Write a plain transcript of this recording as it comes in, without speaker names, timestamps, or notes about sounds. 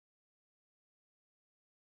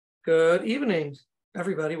Good evening,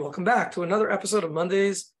 everybody. Welcome back to another episode of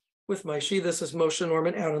Mondays with Maishi. This is Moshe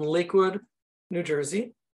Norman out in Lakewood, New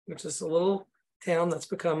Jersey, which is a little town that's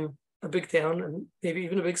become a big town and maybe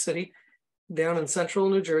even a big city down in central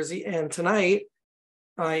New Jersey. And tonight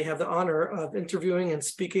I have the honor of interviewing and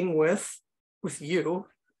speaking with you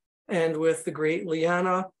and with the great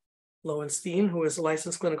Liana Lowenstein, who is a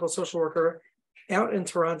licensed clinical social worker out in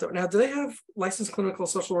Toronto. Now, do they have licensed clinical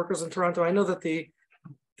social workers in Toronto? I know that the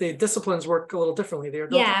disciplines work a little differently there.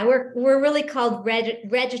 Yeah, we're really called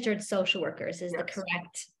registered social workers is the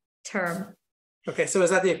correct term. Okay, so is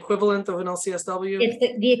that the equivalent of an LCSW? It's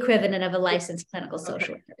the equivalent of a licensed clinical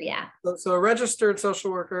social worker, yeah. So a registered social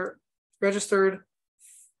worker, what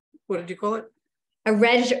did you call it? A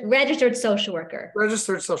registered social worker.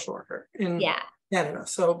 Registered social worker in Canada.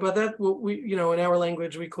 So, but that, in our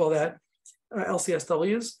language, we call that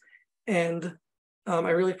LCSWs. And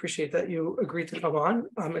I really appreciate that you agreed to come on.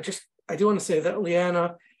 I do want to say that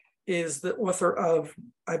Liana is the author of,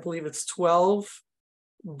 I believe it's 12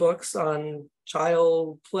 books on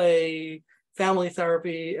child play, family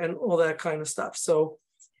therapy, and all that kind of stuff. So,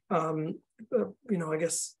 I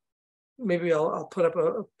guess maybe I'll put up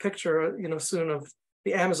a picture, soon of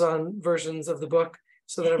the Amazon versions of the book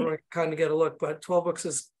so that everyone can kind of get a look. But 12 books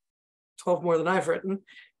is 12 more than I've written,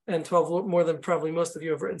 and 12 more than probably most of you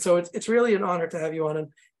have written. So it's really an honor to have you on, and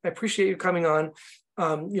I appreciate you coming on.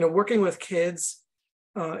 Working with kids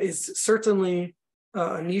is certainly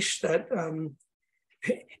a niche that,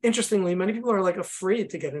 interestingly, many people are like afraid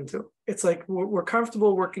to get into. It's like we're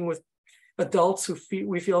comfortable working with adults who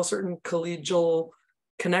we feel a certain collegial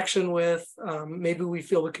connection with. Maybe we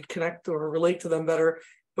feel we could connect or relate to them better.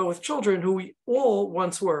 But with children who we all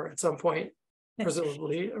once were at some point,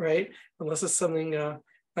 presumably, right? Unless it's something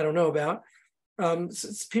I don't know about.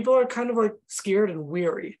 People are kind of like scared and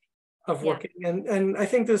weary of working. And I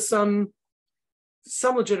think there's some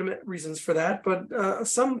legitimate reasons for that, but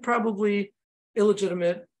some probably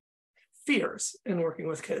illegitimate fears in working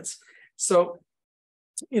with kids. So,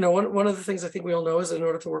 one of the things I think we all know is in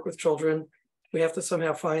order to work with children, we have to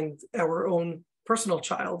somehow find our own personal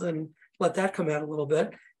child and let that come out a little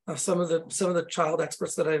bit. Some of the child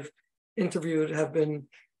experts that I've interviewed have been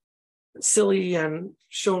silly and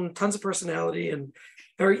shown tons of personality and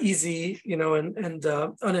very easy, and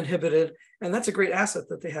uninhibited. And that's a great asset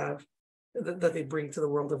that they have, that they bring to the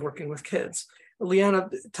world of working with kids. Liana,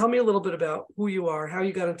 tell me a little bit about who you are, how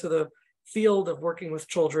you got into the field of working with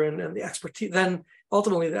children and the expertise, then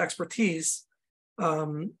ultimately the expertise,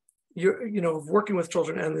 of working with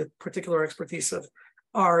children and the particular expertise of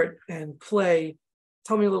art and play.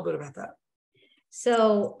 Tell me a little bit about that.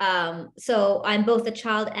 So I'm both a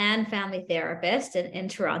child and family therapist in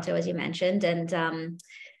Toronto, as you mentioned, and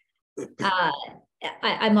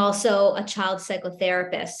I'm also a child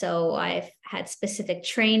psychotherapist. So I've had specific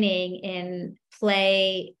training in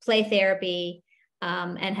play therapy,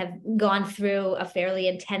 and have gone through a fairly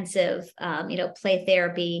intensive, play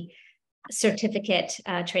therapy certificate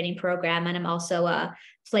training program. And I'm also a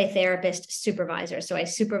play therapist supervisor. So I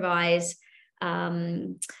supervise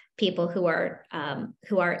people who are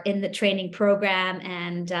in the training program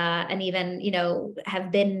and even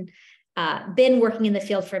have been working in the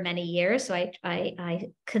field for many years. So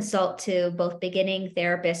I consult to both beginning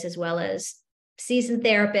therapists as well as seasoned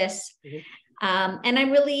therapists. And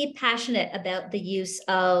I'm really passionate about the use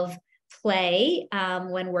of play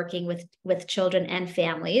when working with children and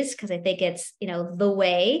families, because I think it's the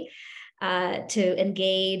way to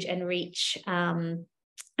engage and reach. And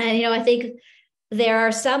I think there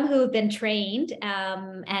are some who have been trained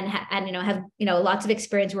and have lots of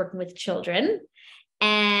experience working with children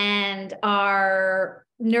and are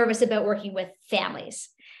nervous about working with families.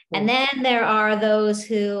 And then there are those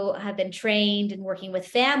who have been trained in working with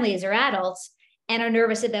families or adults and are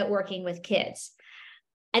nervous about working with kids.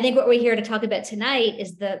 I think what we're here to talk about tonight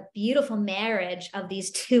is the beautiful marriage of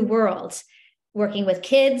these two worlds, working with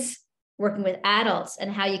kids, working with adults,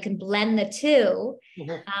 and how you can blend the two.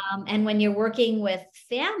 And when you're working with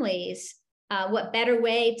families, what better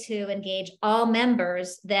way to engage all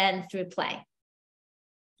members than through play?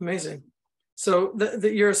 Amazing. So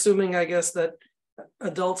you're assuming, I guess, that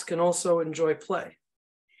adults can also enjoy play.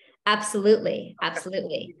 Absolutely. I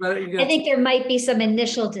think there might be some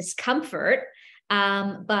initial discomfort,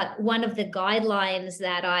 but one of the guidelines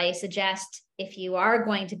that I suggest if you are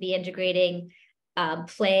going to be integrating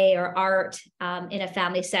play or art in a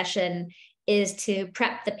family session is to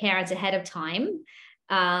prep the parents ahead of time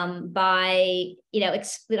by,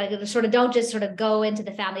 don't just go into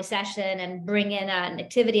the family session and bring in an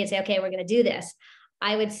activity and say, okay, we're going to do this.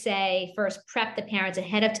 I would say first prep the parents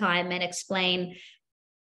ahead of time and explain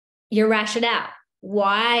your rationale.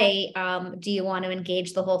 Why do you want to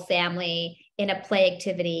engage the whole family in a play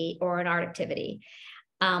activity or an art activity?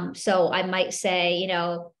 So I might say, you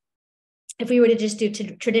know, if we were to just do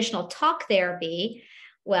traditional talk therapy,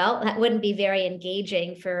 well, that wouldn't be very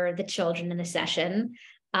engaging for the children in the session.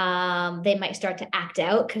 They might start to act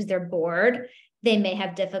out because they're bored. They may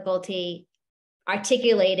have difficulty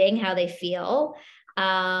articulating how they feel.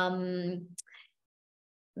 But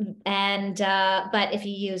if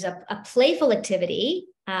you use a playful activity,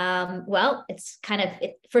 well, it's kind of,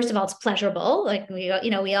 first of all, it's pleasurable. Like we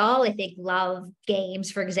all, I think, love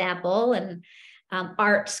games, for example, and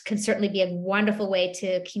arts can certainly be a wonderful way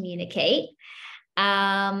to communicate.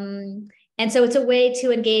 And so it's a way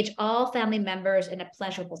to engage all family members in a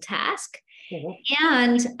pleasurable task. Mm-hmm.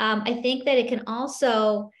 And I think that it can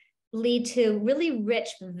also lead to really rich,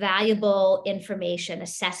 valuable information,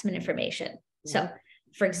 assessment information. Mm-hmm. So,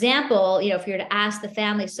 for example, you know, if you were to ask the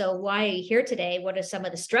family, so why are you here today? What are some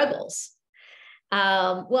of the struggles?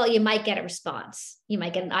 Well, you might get a response. You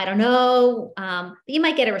might get, I don't know, you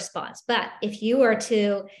might get a response. But if you were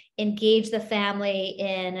to engage the family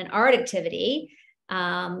in an art activity,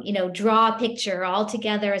 you know, draw a picture all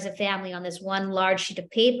together as a family on this one large sheet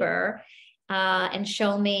of paper, and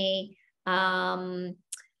show me sort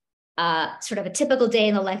of a typical day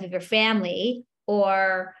in the life of your family,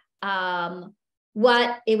 or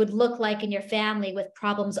what it would look like in your family with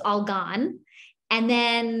problems all gone. And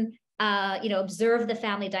then, you know, observe the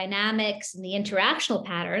family dynamics and the interactional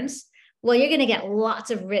patterns. Well, you're going to get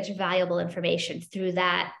lots of rich, valuable information through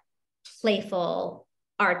that playful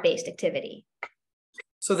art-based activity.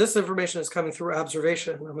 So this information is coming through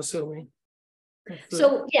observation, I'm assuming.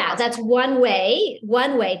 So yeah, that's one way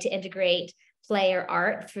to integrate play or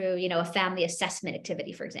art through, you know, a family assessment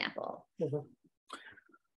activity, for example. Mm-hmm.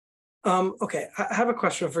 Okay, I have a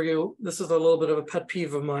question for you. This is a little bit of a pet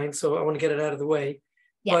peeve of mine, so I want to get it out of the way.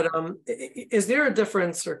 Yeah. But is there a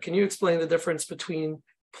difference, or can you explain the difference between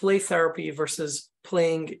play therapy versus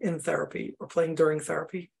playing in therapy or playing during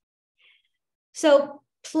therapy? So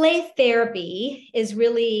play therapy is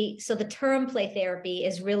really, so the term play therapy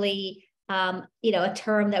is really, you know, a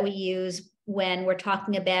term that we use when we're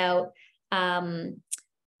talking about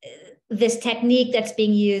this technique that's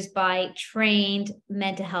being used by trained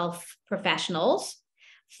mental health professionals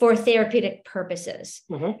for therapeutic purposes.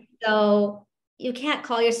 Mm-hmm. So you can't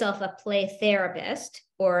call yourself a play therapist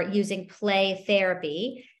or using play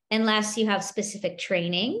therapy unless you have specific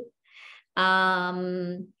training,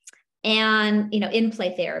 and, you know, in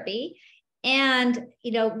play therapy, and,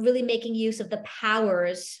 you know, really making use of the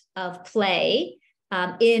powers of play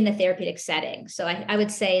in a therapeutic setting. So I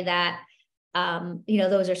would say that you know,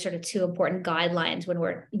 those are sort of two important guidelines when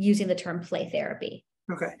we're using the term play therapy.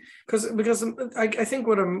 Okay, because I think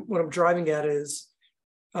what I'm driving at is,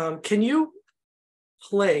 can you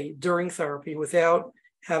play during therapy without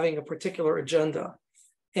having a particular agenda,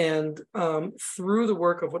 and through the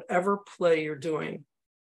work of whatever play you're doing,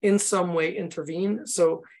 in some way intervene?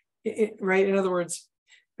 So, right, in other words,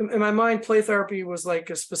 in my mind, play therapy was like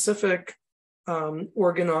a specific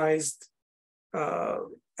organized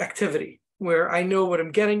activity, where I know what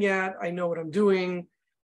I'm getting at, I know what I'm doing,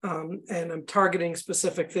 and I'm targeting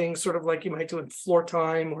specific things, sort of like you might do in floor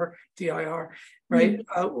time or DIR, right?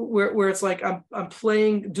 Mm-hmm. Where it's like I'm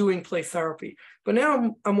doing play therapy. But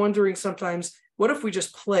now I'm wondering sometimes, what if we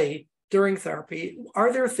just play during therapy?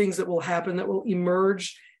 Are there things that will happen that will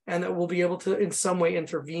emerge and that we'll be able to in some way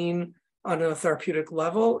intervene on a therapeutic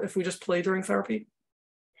level if we just play during therapy?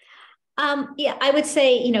 Yeah, I would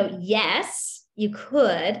say, you know, yes, you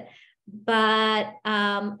could. But,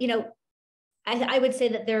 you know, I would say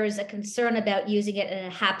that there is a concern about using it in a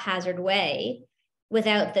haphazard way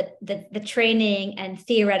without the training and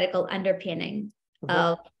theoretical underpinning mm-hmm.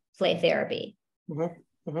 of play therapy.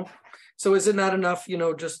 Mm-hmm. Mm-hmm. So is it not enough, you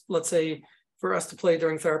know, just let's say for us to play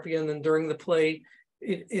during therapy, and then during the play,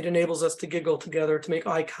 it enables us to giggle together, to make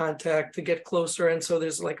eye contact, to get closer. And so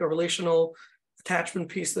there's like a relational attachment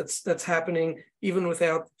piece that's happening even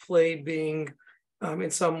without play being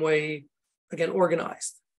in some way, again,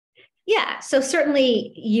 organized. Yeah, so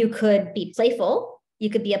certainly you could be playful. You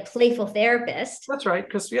could be a playful therapist. That's right,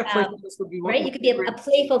 because playfulness would be one. Right, you could be a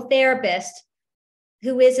playful therapist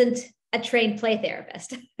who isn't a trained play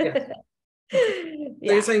therapist. Yeah. So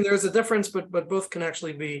you're saying there's a difference, but both can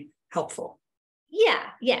actually be helpful. Yeah,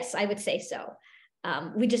 yes, I would say so.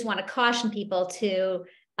 We just want to caution people to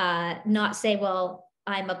not say, well,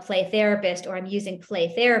 I'm a play therapist or I'm using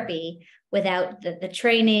play therapy without the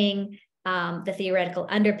training, the theoretical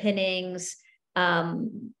underpinnings,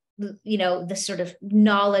 you know, the sort of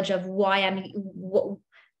knowledge of why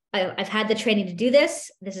I've had the training to do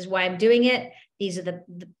this. This is why I'm doing it. This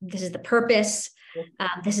is the purpose.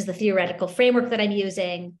 This is the theoretical framework that I'm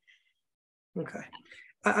using. Okay.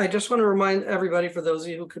 I just want to remind everybody, for those of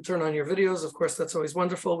you who could turn on your videos, of course, that's always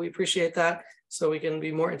wonderful. We appreciate that, so we can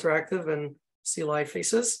be more interactive and see live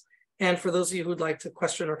faces. And for those of you who'd like to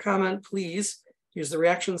question or comment, please use the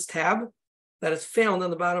reactions tab that is found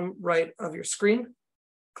on the bottom right of your screen.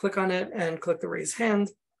 Click on it and click the raise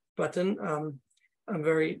hand button. I'm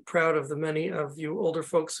very proud of the many of you older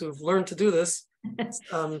folks who've learned to do this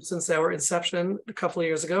since our inception a couple of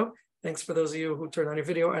years ago. Thanks for those of you who turned on your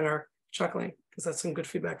video and are chuckling, because that's some good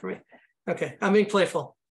feedback for me. Okay, I'm being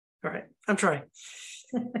playful. All right, I'm trying.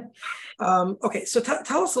 Okay, so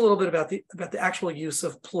tell us a little bit about the actual use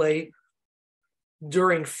of play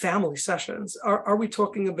during family sessions. Are we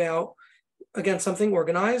talking about, again, something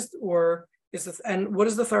organized, or is this, and what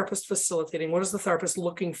is the therapist facilitating? What is the therapist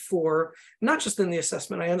looking for? Not just in the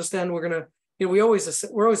assessment. I understand we're gonna, we're always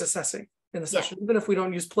assessing in the session, even if we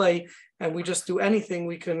don't use play and we just do anything,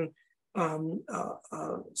 we can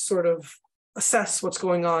sort of assess what's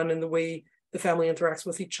going on in the way the family interacts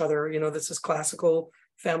with each other. This is classical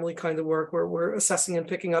family kind of work where we're assessing and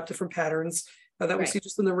picking up different patterns that we see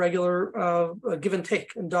just in the regular give and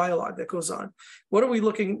take and dialogue that goes on. What are we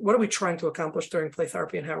trying to accomplish during play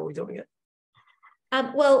therapy, and how are we doing it?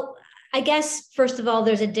 Well, I guess, first of all,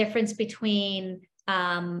 there's a difference between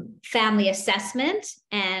family assessment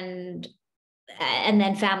and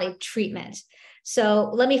then family treatment. So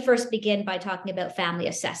let me first begin by talking about family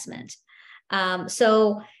assessment.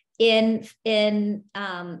 So in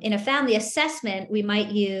a family assessment, we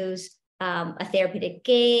might use a therapeutic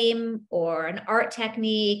game or an art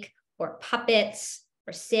technique or puppets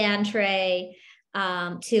or sand tray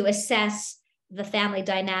to assess the family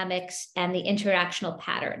dynamics and the interactional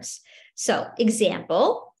patterns. So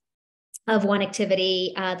example of one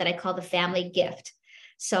activity that I call the family gift.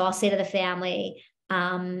 So I'll say to the family,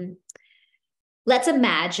 let's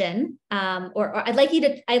imagine, or I'd like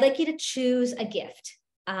you to choose a gift.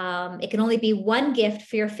 It can only be one gift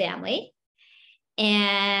for your family,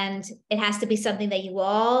 and it has to be something that you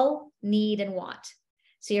all need and want.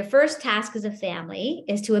 So your first task as a family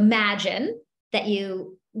is to imagine that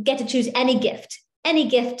you get to choose any gift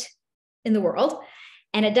in the world.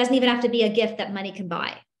 And it doesn't even have to be a gift that money can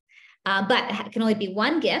buy, but it can only be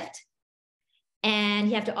one gift. And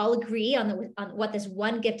you have to all agree on what this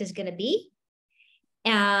one gift is going to be.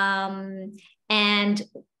 And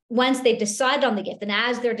once they've decided on the gift, and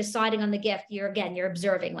as they're deciding on the gift, you're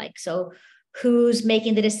observing, like, so who's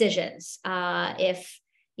making the decisions? If,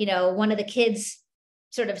 one of the kids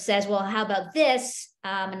sort of says, well, how about this?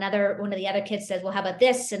 One of the other kids says, well, how about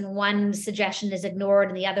this? And one suggestion is ignored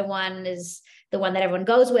and the other one is the one that everyone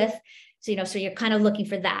goes with. So, so you're kind of looking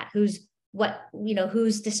for that. Whose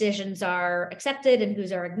decisions are accepted and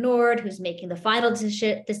whose are ignored, who's making the final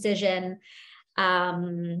decision.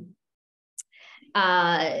 Did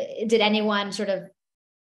anyone sort of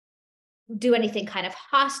do anything kind of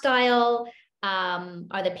hostile?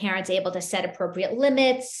 Are the parents able to set appropriate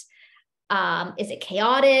limits? Is it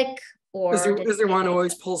chaotic? Or is there one who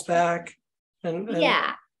always pulls back? And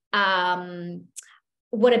yeah.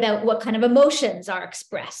 What about what kind of emotions are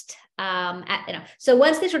expressed? So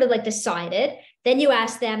once they sort of like decided, then you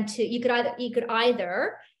ask them to, you could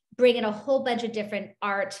either bring in a whole bunch of different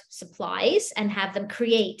art supplies and have them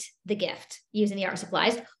create the gift using the art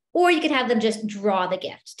supplies, or you could have them just draw the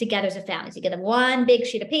gift together as a family. So you give them one big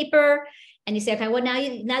sheet of paper and you say, okay, well, now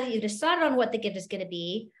that you've decided on what the gift is going to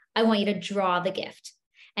be, I want you to draw the gift.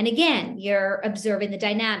 And again, you're observing the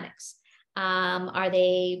dynamics. Are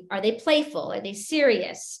they playful? Are they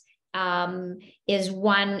serious? Is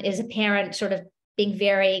a parent sort of being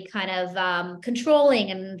very kind of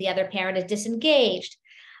controlling and the other parent is disengaged?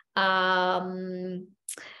 Are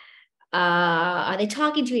they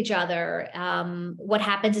talking to each other? What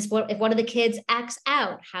happens is if one of the kids acts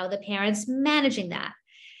out, how the parent's managing that.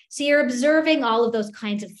 So you're observing all of those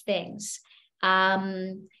kinds of things.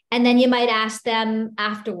 And then you might ask them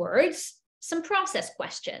afterwards some process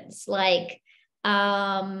questions like,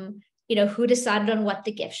 who decided on what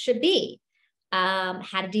the gift should be?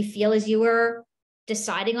 How did you feel as you were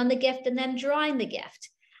deciding on the gift and then drawing the gift?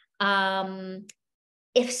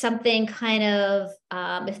 If something kind of,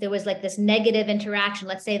 if there was like this negative interaction,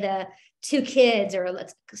 let's say the two kids or two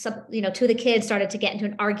of the kids started to get into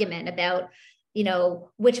an argument about,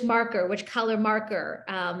 which color marker,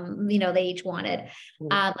 they each wanted,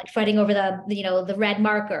 like fighting over the red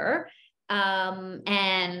marker.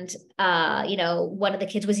 And one of the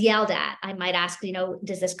kids was yelled at. I might ask,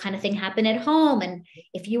 does this kind of thing happen at home? And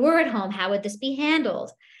if you were at home, how would this be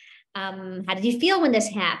handled? How did you feel when this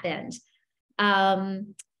happened?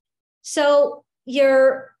 So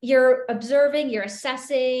you're observing, you're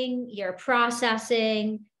assessing, you're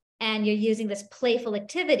processing, and you're using this playful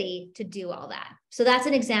activity to do all that. So that's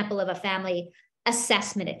an example of a family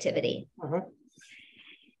assessment activity.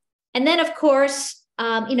 And then, of course,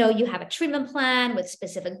 you have a treatment plan with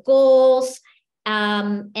specific goals.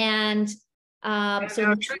 So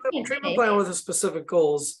treatment plan with the specific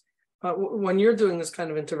goals. When you're doing this kind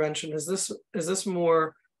of intervention, is this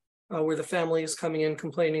more where the family is coming in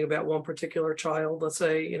complaining about one particular child? Let's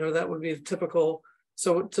say, that would be typical.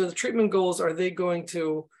 So to the treatment goals, are they going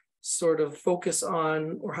to sort of focus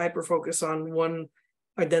on or hyper focus on one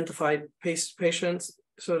identified patient,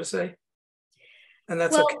 so to say? And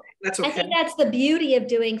that's okay. That's okay. I think that's the beauty of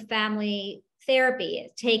doing family therapy.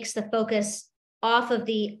 It takes the focus off of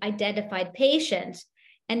the identified patient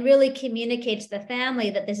and really communicates to the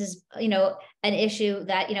family that this is, an issue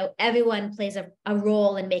that, everyone plays a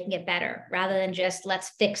role in making it better, rather than just let's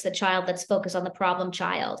fix the child, let's focus on the problem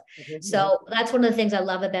child. So that's one of the things I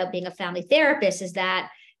love about being a family therapist, is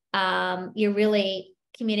that you're really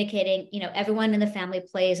communicating, everyone in the family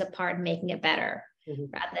plays a part in making it better,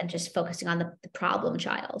 rather than just focusing on the problem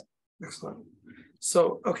child. Excellent.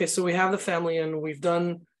 So, okay, so we have the family and we've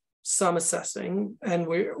done some assessing, and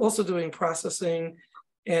we're also doing processing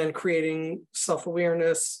and creating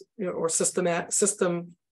self-awareness, or systematic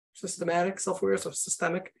self-awareness, or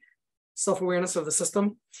systemic self-awareness of the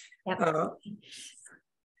system. Yep.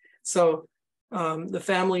 So the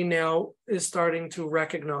family now is starting to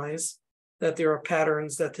recognize that there are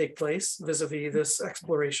patterns that take place vis-a-vis this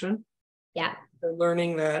exploration. Yeah. They're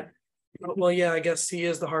learning that, well, yeah, I guess he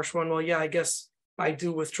is the harsh one. Well, yeah, I guess I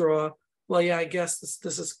do withdraw. Well, yeah, I guess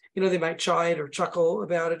this is, they might chide or chuckle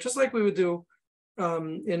about it, just like we would do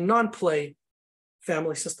in non-play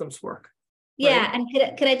family systems work. Yeah. Right?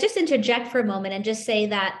 And could I just interject for a moment and just say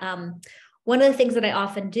that one of the things that I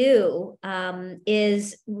often do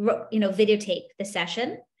is, videotape the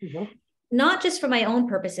session, not just for my own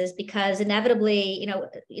purposes, because inevitably,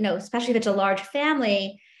 especially if it's a large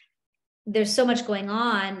family, there's so much going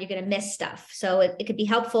on, you're going to miss stuff. So it could be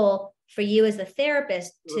helpful for you as the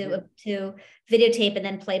therapist to videotape and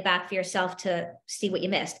then play back for yourself to see what you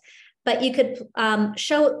missed. But you could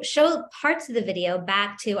show parts of the video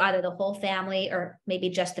back to either the whole family or maybe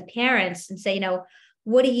just the parents and say,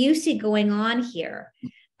 what do you see going on here?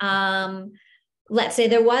 Let's say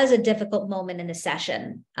there was a difficult moment in the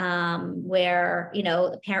session where,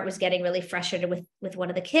 the parent was getting really frustrated with one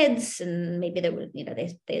of the kids, and maybe there was,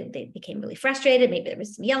 they became really frustrated. Maybe there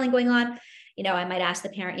was some yelling going on. I might ask the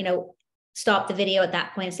parent, stop the video at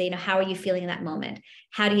that point and say, how are you feeling in that moment?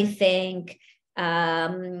 How do you think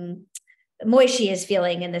Moishi is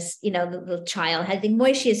feeling in this, the child? How do you think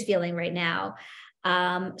Moishi is feeling right now?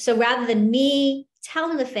 So rather than me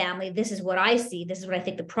telling the family, this is what I see, this is what I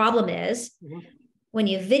think the problem is, when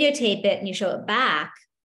you videotape it and you show it back,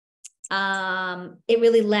 it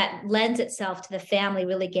really lends itself to the family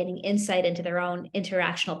really getting insight into their own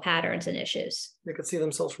interactional patterns and issues. They could see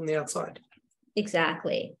themselves from the outside.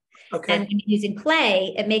 Exactly. Okay. And using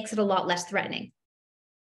play, it makes it a lot less threatening.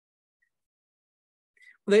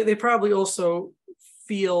 They probably also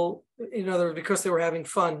feel, because they were having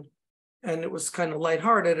fun and it was kind of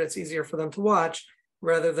lighthearted, it's easier for them to watch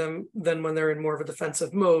rather than when they're in more of a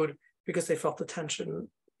defensive mode because they felt the tension,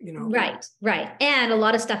 Right. And a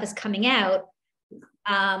lot of stuff is coming out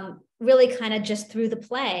really kind of just through the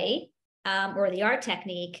play or the art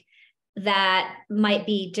technique that might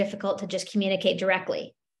be difficult to just communicate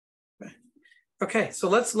directly. Okay, so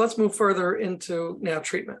let's move further into now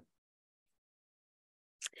treatment.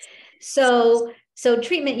 So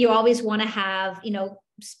treatment, you always want to have,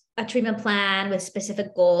 a treatment plan with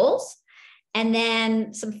specific goals, and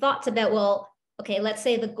then some thoughts about, well, okay, let's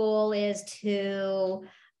say the goal is to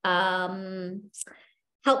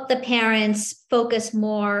help the parents focus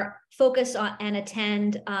on and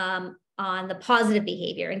attend on the positive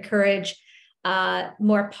behavior, encourage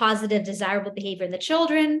more positive, desirable behavior in the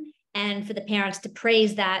children, and for the parents to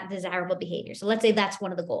praise that desirable behavior. So let's say that's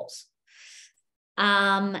one of the goals.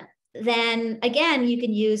 Then again, you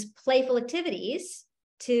can use playful activities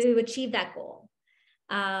to achieve that goal.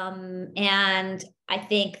 And I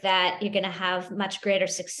think that you're going to have much greater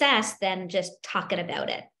success than just talking about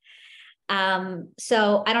it.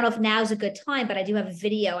 So I don't know if now's a good time, but I do have a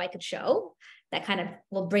video I could show that kind of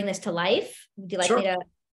will bring this to life. Would you like me to?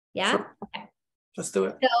 Yeah. Sure. Okay. Let's do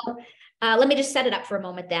it. So let me just set it up for a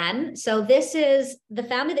moment then. So this is the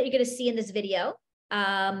family that you're going to see in this video.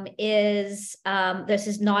 This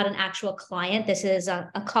is not an actual client. This is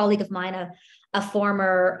a colleague of mine, a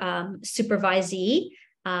former supervisee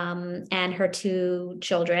and her 2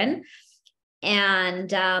 children. And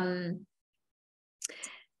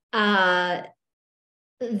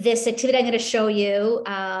this activity I'm going to show you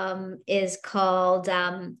is called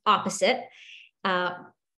Opposite.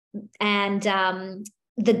 And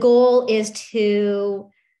the goal is to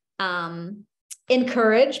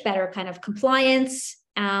encourage better kind of compliance,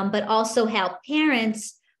 but also help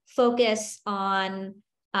parents focus on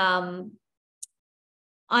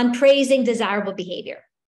praising desirable behavior,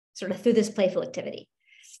 sort of through this playful activity.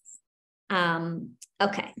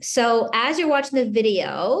 Okay, so as you're watching the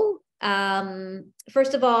video,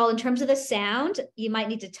 first of all, in terms of the sound, you might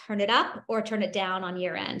need to turn it up or turn it down on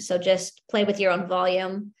your end. So just play with your own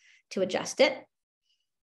volume to adjust it.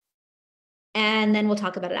 And then we'll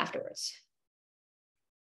talk about it afterwards.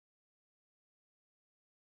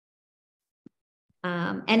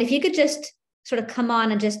 And if you could just sort of come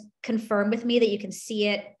on and just confirm with me that you can see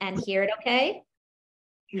it and hear it okay?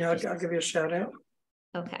 Yeah, I'll give you a shout out.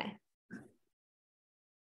 Okay.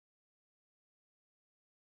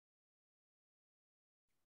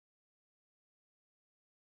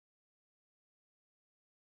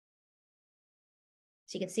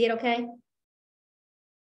 So you can see it okay?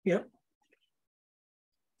 Yep.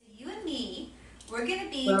 You and me, we're going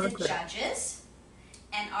to be the judges,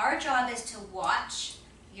 and our job is to watch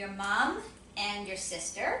your mom and your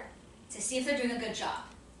sister to see if they're doing a good job.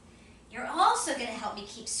 You're also going to help me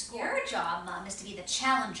keep score. Your job, Mom, is to be the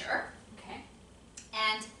challenger. Okay.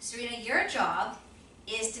 And Serena, your job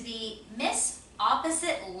is to be Miss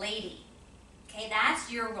Opposite Lady. Okay,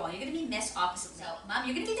 that's your role. You're going to be Miss Opposite Lady. So, Mom,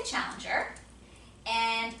 you're going to be the challenger,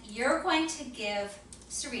 and you're going to give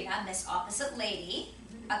Serena, Miss Opposite Lady,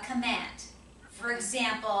 a command. For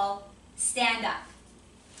example, stand up.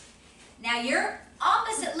 Now you're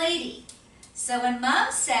opposite lady. So when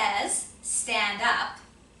Mom says stand up,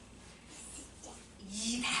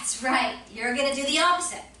 that's right, you're going to do the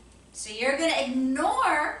opposite. So you're going to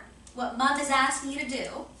ignore what Mom is asking you to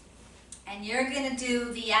do, and you're going to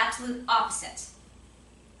do the absolute opposite.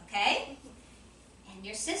 Okay? And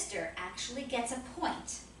your sister actually gets a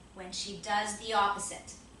point when she does the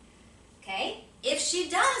opposite. Okay? If she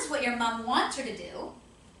does what your mom wants her to do,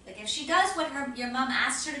 like if she does what your mom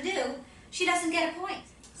asks her to do, she doesn't get a point.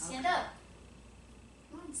 Stand up.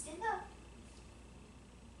 Come on, stand up.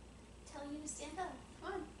 I'm telling you to stand up.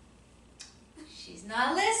 Come on. She's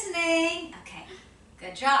not listening. Okay,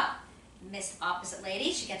 good job. Miss Opposite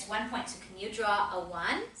Lady, she gets 1 point. So can you draw a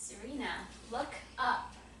 1? Serena, look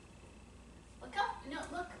up. Look up. No,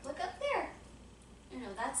 look up there. No,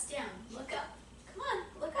 that's down. Look up. Come on,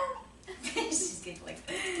 look up. She's giggling.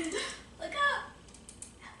 Look up.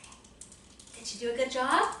 Okay. Did she do a good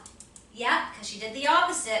job? Yeah, because she did the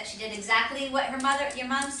opposite. She did exactly what your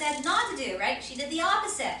mom said not to do, right? She did the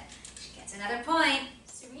opposite. She gets another point.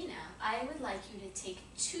 Serena, I would like you to take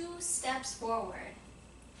 2 steps forward.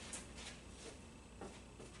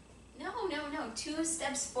 No, 2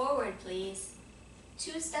 steps forward, please.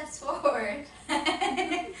 2 steps forward.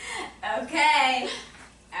 Okay.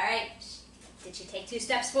 All right. Did she take 2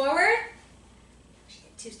 steps forward? She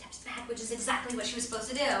did 2 steps back, which is exactly what she was supposed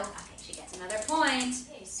to do. Okay, she gets another point.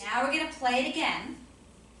 Okay, so now we're going to play it again.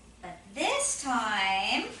 But this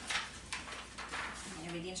time, I'm going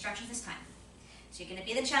to read the instructions this time. So you're going to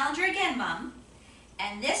be the challenger again, Mom.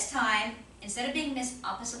 And this time, instead of being Miss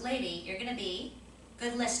Opposite Lady, you're going to be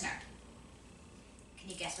good listener.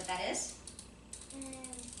 Can you guess what that is?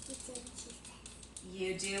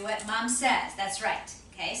 You do what Mom says. That's right.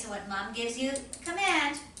 Okay, so when Mom gives you a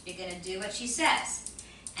command, you're going to do what she says.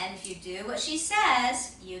 And if you do what she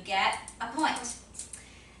says, you get a point.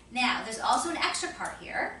 Now, there's also an extra part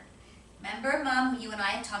here. Remember, Mom, you and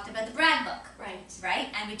I talked about the brag book. Right. Right?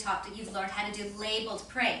 And we talked that you've learned how to do labeled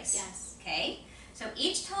praise. Yes. Okay? So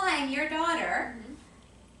each time your daughter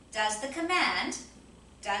does the command,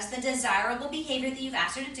 does the desirable behavior that you've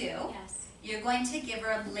asked her to do, Yes. you're going to give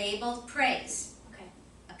her a labeled praise.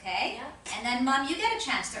 Okay? Yeah. And then, Mom, you get a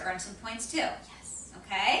chance to earn some points too. Yes.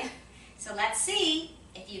 Okay? So let's see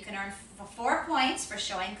if you can earn 4 points for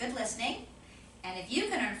showing good listening, and if you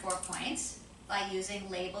can earn 4 points by using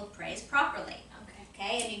labeled praise properly. Okay.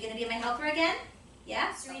 Okay? And you're going to be my helper again?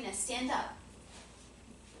 Yeah? Serena, stand up.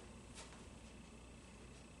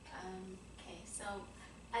 Okay, so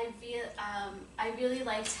I really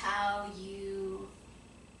liked how you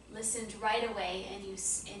listened right away and you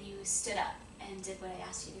stood up and did what I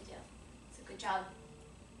asked you to do. So good job.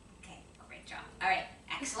 Okay, great job. All right,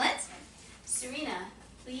 excellent. Serena,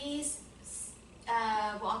 please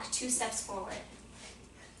walk 2 steps forward.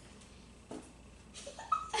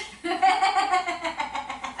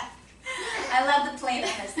 I love the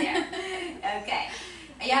playfulness there. Okay.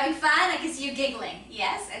 you're giggling.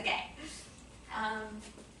 Yes. Okay.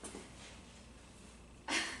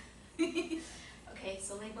 Okay,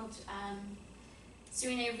 so labeled,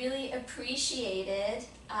 Serena, I really appreciated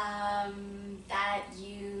that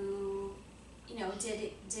you know,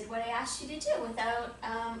 did what I asked you to do without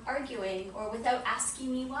arguing or without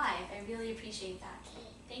asking me why. I really appreciate that.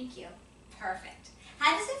 Thank you. Perfect.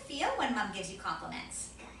 How does it feel when mom gives you compliments?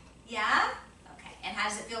 Yeah? Okay. And how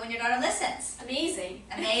does it feel when your daughter listens? Amazing.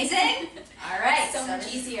 Amazing? All right. So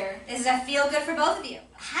much easier. This is a feel good for both of you.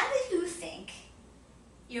 How do you think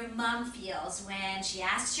your mom feels when she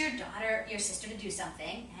asks your sister to do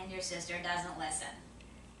something and your sister doesn't listen?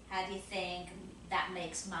 How do you think that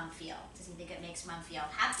makes mom feel? Does he think it makes mom feel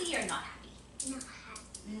happy or not happy? Not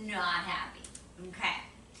happy. Not happy. Okay.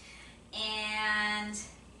 And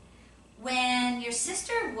when your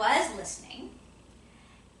sister was listening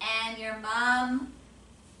and your mom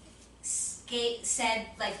said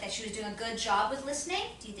like that she was doing a good job with listening,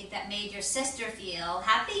 do you think that made your sister feel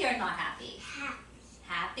happy or not happy? Happy.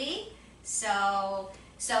 Happy. So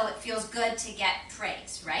it feels good to get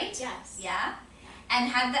praise, right? Yes. Yeah. And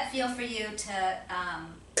how did that feel for you to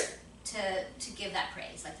give that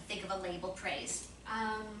praise, like to think of a labeled praise?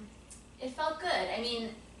 It felt good. I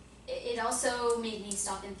mean, it also made me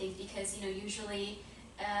stop and think because, you know, usually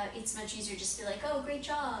it's much easier just to be like, oh, great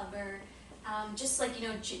job, or just like, you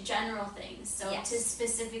know, general things. So Yes. to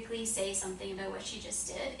specifically say something about what she just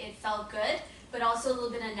did, it felt good, but also a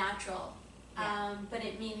little bit unnatural. Yeah. But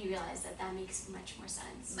it made me realize that makes much more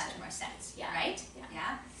sense. Much more sense, Yeah. right?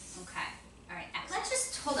 Yeah. Okay. All right. Let's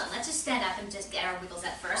just hold on. Let's just stand up and just get our wiggles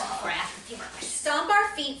up first before I ask a few more questions. Stomp our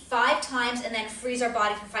feet 5 times and then freeze our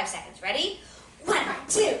body for 5 seconds. Ready? 1,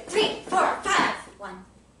 2, 3, 4, 5. 1,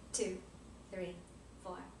 2, 3,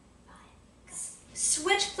 4, 5.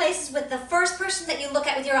 Switch places with the first person that you look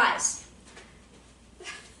at with your eyes.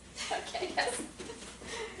 Okay, yes.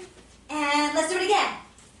 And let's do it again.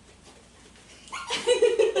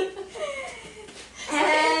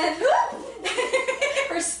 And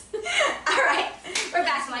all right, we're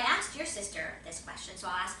back. So I asked your sister this question, so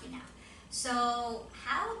I'll ask you now. So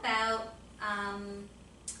how about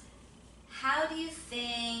how do you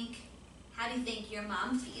think your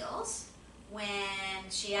mom feels when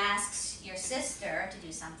she asks your sister to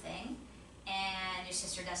do something and your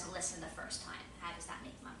sister doesn't listen the first time? How does that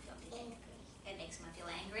make mom feel? Do you think? It makes mom feel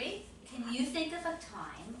angry. Can you think of a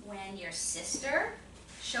time when your sister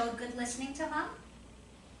showed good listening to mom?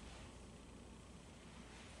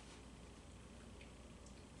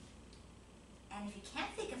 And if you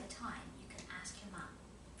can't think of a time, you can ask your mom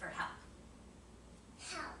for help.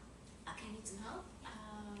 Help. Okay. I need some help.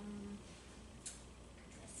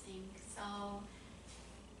 Listening.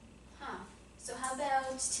 So how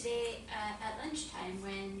about today at lunchtime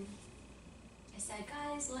when I said,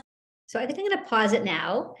 guys, So I think I'm going to pause it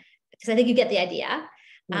now because I think you get the idea.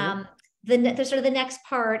 Mhm. The sort of the next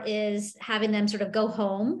part is having them sort of go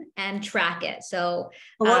home and track it. So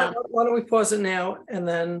Well, why don't we pause it now and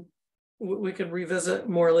then we could revisit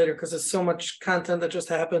more later because there's so much content that just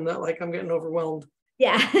happened that like I'm getting overwhelmed.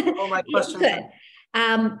 yeah, All my you questions. could.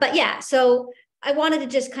 But yeah, so I wanted to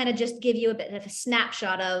just kind of just give you a bit of a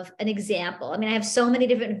snapshot of an example. I mean, I have so many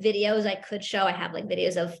different videos I could show. I have like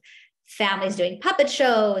videos of families doing puppet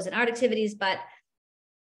shows and art activities, but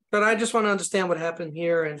I just want to understand what happened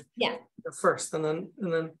here and yeah. first and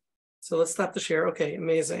then so let's stop the share. Okay,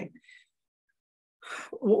 amazing.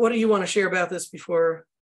 What do you want to share about this before?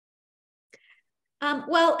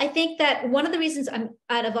 Well, I think that one of the reasons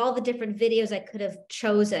out of all the different videos I could have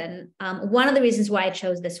chosen, one of the reasons why I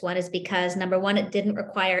chose this one is because number one, it didn't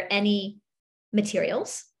require any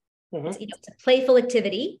materials. Mhm. It's a playful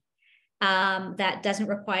activity that doesn't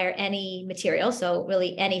require any material. So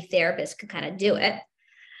really any therapist could kind of do it.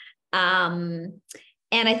 And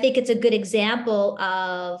I think it's a good example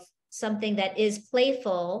of something that is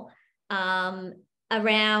playful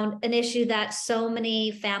around an issue that so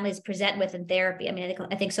many families present with in therapy. I mean,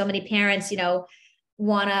 I think so many parents,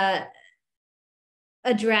 want to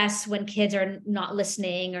address when kids are not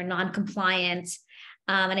listening or non-compliant.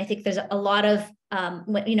 And I think there's a lot of,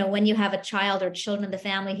 when you have a child or children in the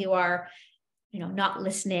family who are, not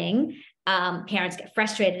listening, parents get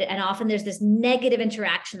frustrated, and often there's this negative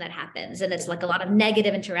interaction that happens, and it's like a lot of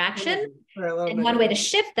negative interaction. And one way to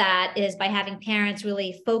shift that is by having parents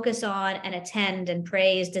really focus on and attend and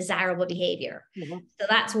praise desirable behavior. Mhm. So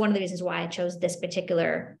that's one of the reasons why I chose this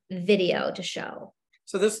particular video to show.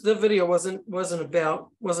 So the video wasn't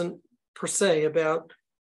per se about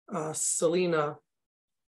Selena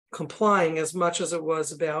complying as much as it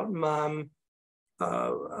was about mom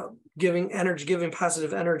giving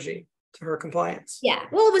positive energy to her compliance. Yeah,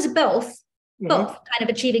 well, it was both. both, kind of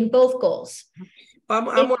achieving both goals. I'm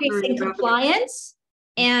increasing compliance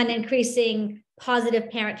and increasing positive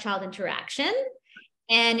parent-child interaction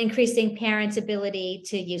and increasing parents' ability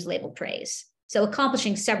to use labeled praise. So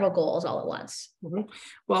accomplishing several goals all at once.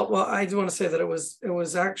 Well, I do want to say that it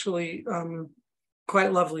was actually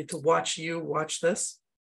quite lovely to watch you watch this,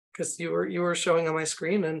 because you were showing on my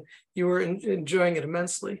screen and you were enjoying it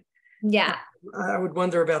immensely. Yeah. I would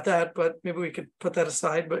wonder about that, but maybe we could put that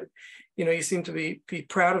aside. But you seem to be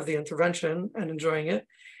proud of the intervention and enjoying it.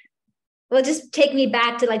 Well, just take me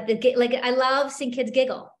back to like I love seeing kids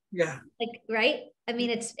giggle. Yeah. Like, right? I mean,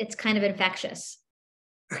 it's kind of infectious.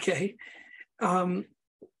 Okay.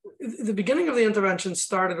 The beginning of the intervention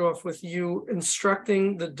started off with you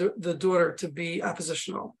instructing the daughter to be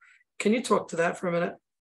oppositional. Can you talk to that for a minute?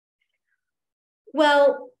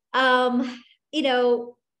 Well, I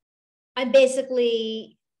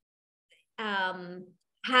basically, having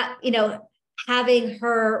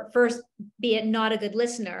her first be not a good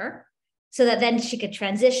listener, so that then she could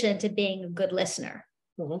transition to being a good listener,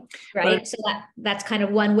 right? So that's kind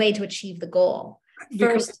of one way to achieve the goal.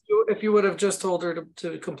 First, if you would have just told her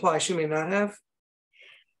to comply, she may not have.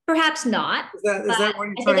 Perhaps not. Is that what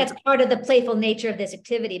you're I think that's part of the playful nature of this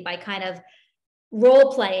activity, by kind of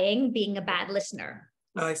role playing being a bad listener.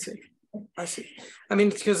 I see. I mean,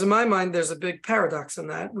 because in my mind, there's a big paradox in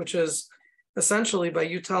that, which is essentially by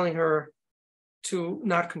you telling her to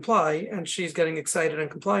not comply and she's getting excited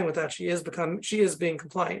and complying with that, she is being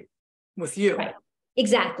compliant with you. Right.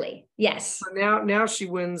 Exactly. Yes. So now she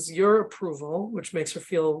wins your approval, which makes her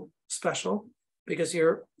feel special because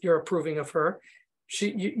you're approving of her.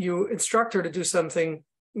 You instruct her to do something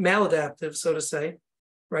maladaptive, so to say,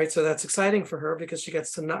 right? So that's exciting for her because she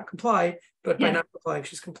gets to not comply, but by not complying,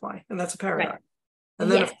 she's complying, and that's a paradox. Right. And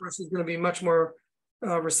then of course she's going to be much more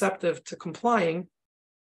receptive to complying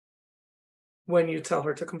when you tell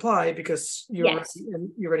her to comply, because you're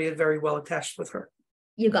already very well attached with her.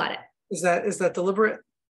 You got it. Is that deliberate?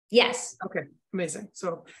 Yes. Okay, amazing.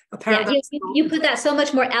 So a paradox. You put that so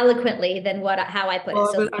much more eloquently than how I put it.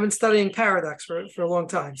 So I've been studying paradox for a long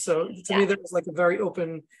time. So to me, that was like a very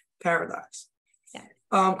open paradox. Yeah.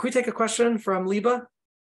 Can we take a question from Liba?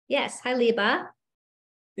 Yes. Hi, Liba.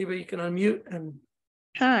 Liba, you can unmute and.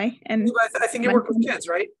 Hi. And Liba, I think you work with kids,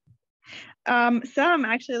 right? Some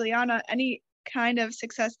actually, Liana. Any kind of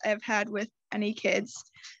success I've had with any kids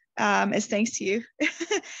is thanks to you.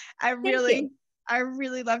 I really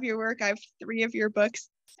love your work. I have 3 of your books.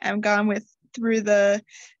 I've gone through the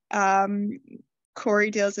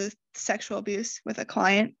Corey deals with sexual abuse with a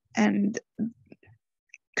client, and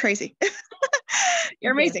crazy.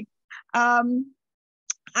 You're amazing.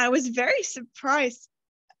 I was very surprised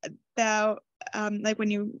about like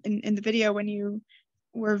when you in the video, when you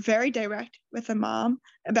were very direct with a mom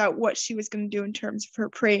about what she was going to do in terms of her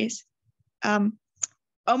praise.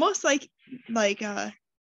 Almost like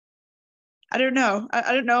I don't know.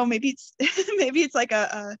 I don't know. Maybe it's like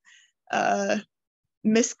a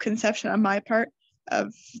misconception on my part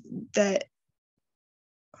of that.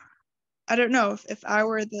 I don't know if I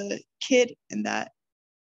were the kid in that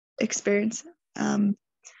experience, and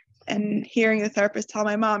hearing the therapist tell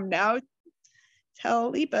my mom, now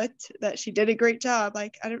tell Liba that she did a great job.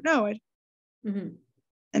 Like, I don't know.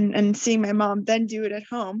 And seeing my mom then do it at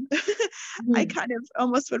home, I kind of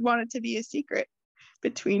almost would want it to be a secret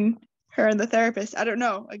between her and the therapist. I don't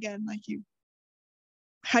know. Again, like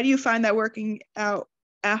how do you find that working out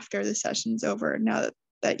after the session's over, now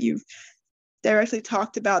that you've directly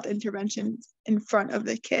talked about the intervention in front of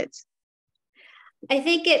the kids? I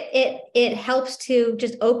think it helps to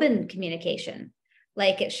just open communication.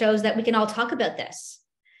 Like, it shows that we can all talk about this.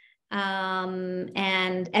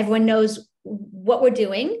 And everyone knows what we're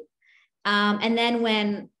doing. And then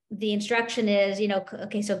when the instruction is,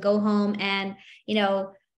 okay, so go home and,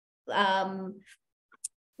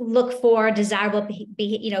 look for desirable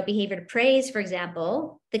behavior to praise, for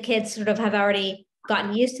example, the kids sort of have already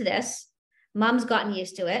gotten used to this. Mom's gotten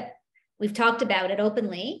used to it. We've talked about it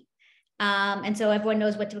openly. And so everyone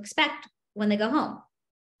knows what to expect when they go home.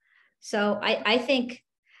 So I think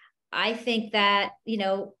that,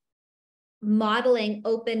 modeling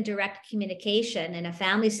open, direct communication in a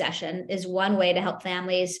family session is one way to help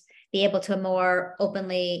families be able to more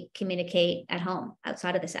openly communicate at home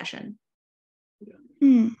outside of the session.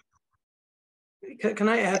 Can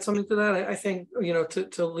I add something to that? I think,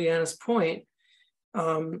 to Liana's point,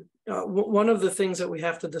 one of the things that we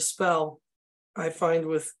have to dispel, I find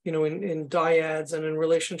with, in dyads and in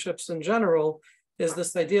relationships in general, is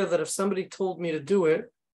this idea that if somebody told me to do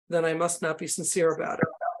it, then I must not be sincere about it.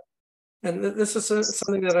 And this is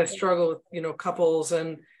something that I struggle with, couples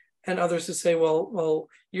and and others who say, well,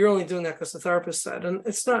 you're only doing that because the therapist said, and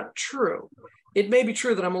it's not true. It may be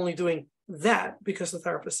true that I'm only doing that because the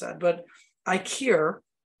therapist said, but I care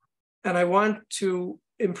and I want to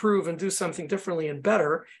improve and do something differently and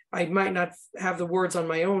better. I might not have the words on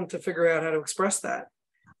my own to figure out how to express that.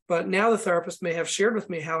 But now the therapist may have shared with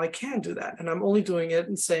me how I can do that. And I'm only doing it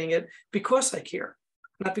and saying it because I care,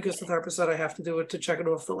 not because the therapist said I have to do it to check it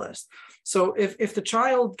off the list. So if the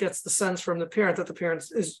child gets the sense from the parent that the parent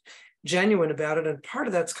is genuine about it, and part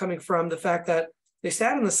of that's coming from the fact that they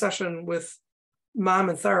sat in the session with mom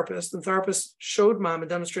and therapist showed mom and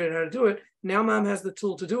demonstrated how to do it. Now mom has the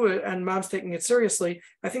tool to do it and mom's taking it seriously.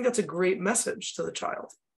 I think that's a great message to the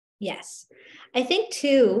child. Yes. I think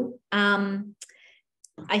too, I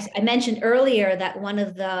mentioned earlier that one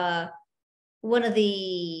of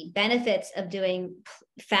the benefits of doing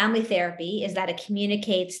family therapy is that it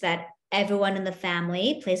communicates that everyone in the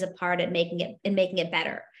family plays a part in making it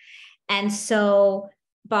better. And so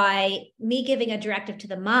by me giving a directive to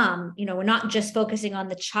the mom, we're not just focusing on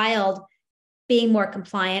the child being more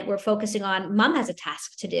compliant. We're focusing on mom has a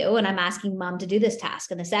task to do, and I'm asking mom to do this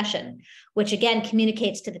task in the session, which again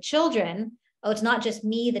communicates to the children, oh, it's not just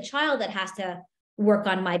me, the child, that has to work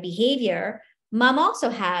on my behavior. Mom also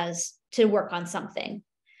has to work on something.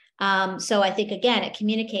 So I think, again, it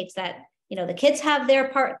communicates that, the kids have their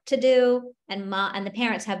part to do and the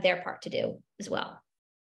parents have their part to do as well.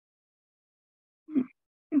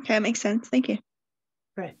 Okay, that makes sense. Thank you.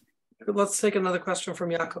 Okay, let's take another question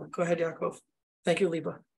from Yaakov. Go ahead, Yaakov. Thank you,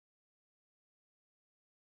 Liba.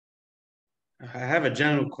 I have a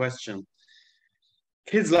general question.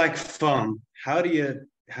 Kids like fun. How do you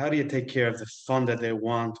take care of the fun that they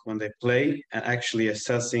want when they play, and actually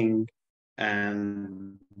assessing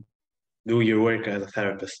and do your work as a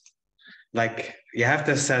therapist? Like, you have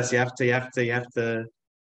to assess, you have to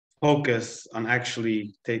focus on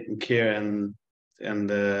actually taking care and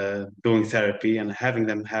doing therapy and having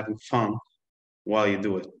them having fun while you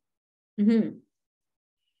do it. Mm-hmm.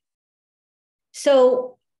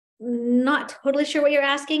 So, not totally sure what you're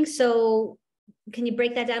asking. So, can you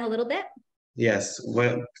break that down a little bit? Yes.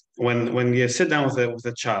 When you sit down with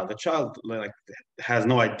a child, the child like has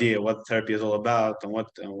no idea what therapy is all about and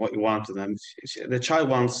what you want to them. The child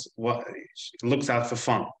wants looks out for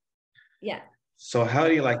fun. Yeah. So how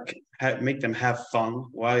do you make them have fun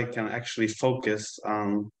while you can actually focus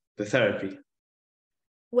on the therapy?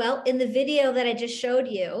 Well, in the video that I just showed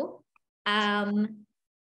you,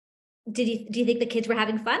 do you think the kids were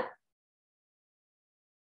having fun?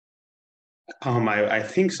 I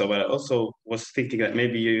think so, but I also was thinking that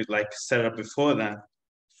maybe you set it up before that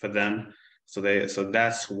for them, so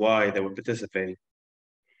that's why they were participating.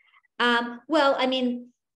 Well, I mean,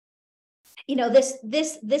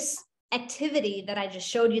 this activity that I just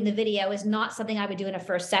showed you in the video is not something I would do in a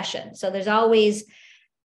first session. So there's always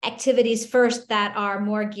activities first that are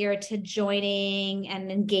more geared to joining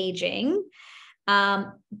and engaging.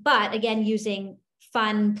 But again, using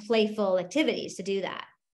fun, playful activities to do that,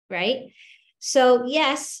 right? So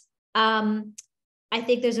yes, I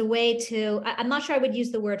think there's a way to, I'm not sure I would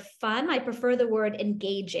use the word fun. I prefer the word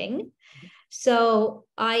engaging. So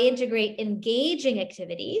I integrate engaging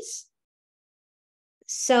activities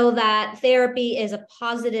so that therapy is a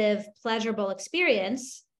positive, pleasurable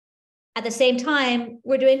experience. At the same time,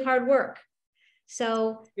 we're doing hard work.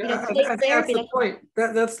 So, I think that's the point.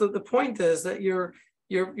 That's the point is that you're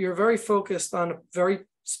very focused on a very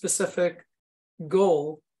specific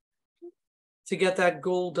goal to get that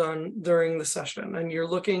goal done during the session, and you're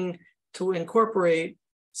looking to incorporate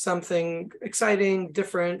something exciting,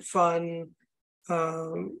 different, fun,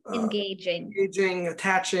 engaging,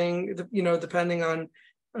 attaching, depending on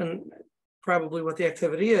probably what the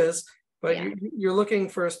activity is, but yeah. You're looking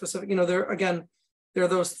for a specific, there are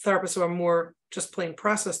those therapists who are more just plain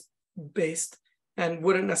process based and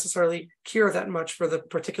wouldn't necessarily care that much for the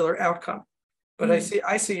particular outcome. But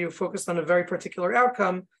I see you focused on a very particular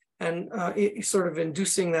outcome and sort of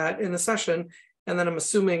inducing that in the session. And then I'm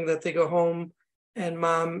assuming that they go home and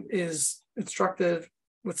mom is instructed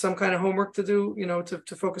with some kind of homework to do,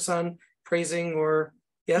 to focus on praising or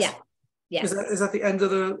yes. Yeah. Yeah. Is that the end of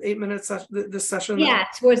the 8 minutes this session? Yeah.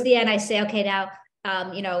 Towards the end, I say, okay, now,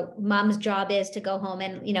 mom's job is to go home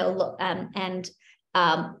and,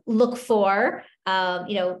 look for,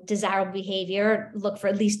 desirable behavior, look for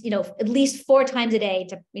at least 4 times a day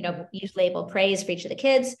to, use label praise for each of the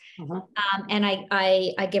kids. And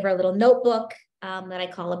I give her a little notebook that I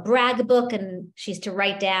call a brag book, and she's to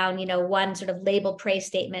write down, one sort of label praise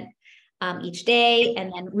statement each day,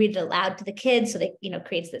 and then read it aloud to the kids. So they,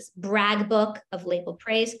 creates this brag book of label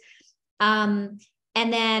praise.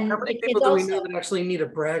 And then How many the people kids do we also, know that actually need a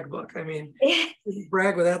brag book? I mean,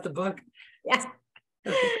 brag without the book. yeah.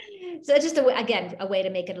 So it's just again, a way to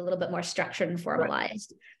make it a little bit more structured and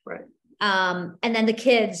formalized. Right. And then the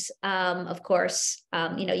kids, of course,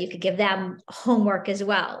 you could give them homework as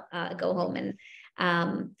well. Go home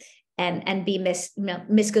and be Miss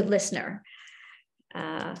Good Listener.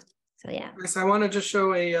 So yeah. So I want to just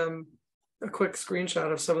show a quick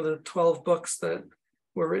screenshot of some of the 12 books that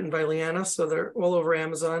were written by Liana. So they're all over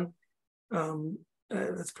Amazon.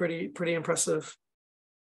 That's pretty impressive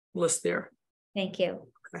list there. Thank you.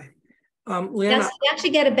 Okay. Liana, you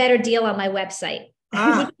actually get a better deal on my website.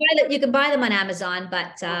 You can buy them on Amazon,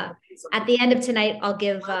 but at the end of tonight, I'll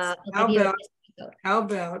give you how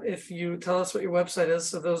about if you tell us what your website is,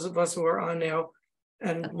 so those of us who are on now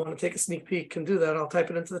and want to take a sneak peek can do that. I'll type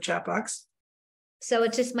it into the chat box. So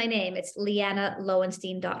it's just my name. It's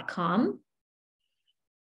lianalowenstein.com.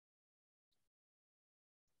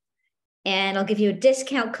 And I'll give you a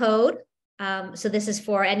discount code. So this is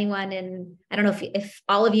for anyone I don't know if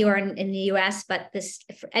all of you are in the US, but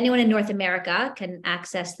for anyone in North America can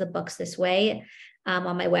access the books this way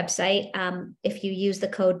on my website. If you use the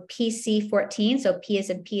code PC14, so P as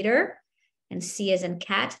in Peter and C as in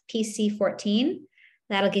cat, PC14,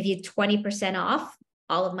 that'll give you 20% off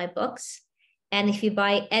all of my books. And if you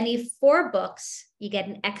buy any 4 books, you get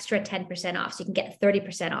an extra 10% off. So you can get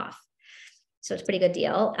 30% off. So it's a pretty good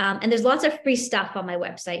deal. And there's lots of free stuff on my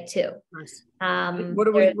website too. Nice. What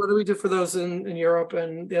do we do for those in Europe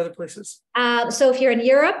and the other places? So if you're in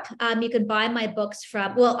Europe, you can buy my books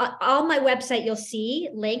from, on my website, you'll see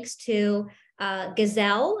links to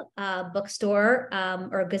Gazelle bookstore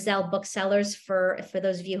or Gazelle booksellers for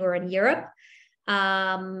those of you who are in Europe.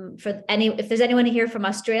 If there's anyone here from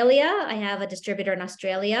Australia, I have a distributor in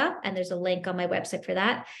Australia, and there's a link on my website for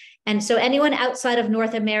that. And so anyone outside of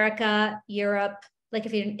North America, Europe, like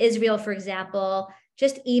if you're in Israel, for example,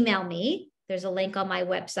 just email me. There's a link on my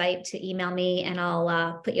website to email me, and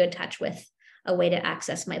I'll put you in touch with a way to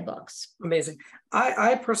access my books. Amazing.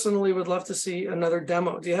 I personally would love to see another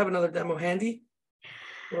demo. Do you have another demo handy?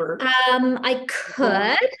 Or I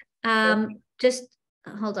could. Just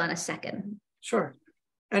hold on a second. Sure.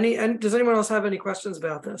 And does anyone else have any questions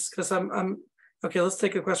about this? Because I'm okay. Let's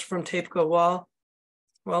take a question from Tapka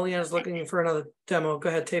while Leanna's looking for another demo. Go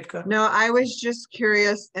ahead, Tapka. No, I was just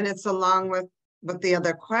curious, and it's along with what the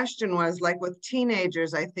other question was, like with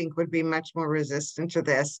teenagers, I think would be much more resistant to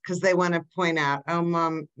this because they want to point out, oh,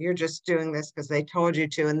 Mom, you're just doing this because they told you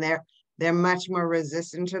to, and they're much more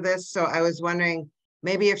resistant to this. So I was wondering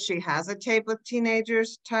maybe if she has a tape with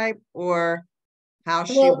teenagers type, or how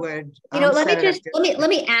she would. Let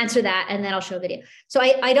me answer that, and then I'll show a video. So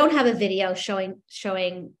I don't have a video showing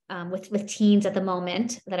with teens at the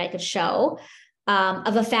moment that I could show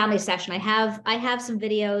of a family session. I have some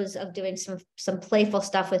videos of doing some playful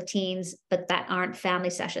stuff with teens, but that aren't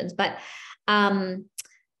family sessions. But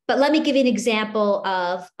let me give you an example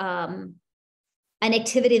of an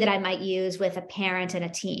activity that I might use with a parent and a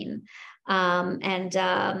teen,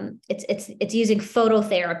 it's using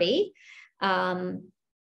phototherapy.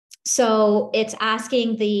 So it's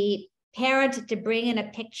asking the parent to bring in a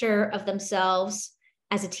picture of themselves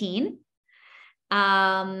as a teen.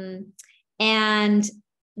 And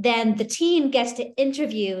then the teen gets to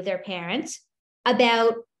interview their parent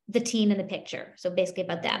about the teen in the picture. So basically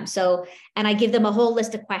about them. And I give them a whole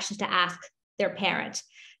list of questions to ask their parent.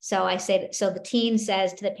 So the teen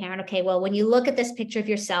says to the parent, okay, well, when you look at this picture of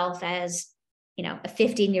yourself as, a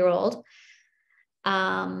 15-year-old,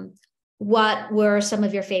 what were some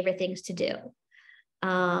of your favorite things to do?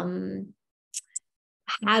 How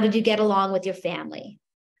did you get along with your family?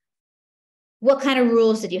 What kind of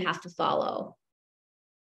rules did you have to follow?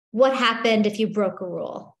 What happened if you broke a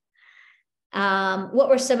rule? What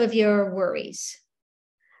were some of your worries?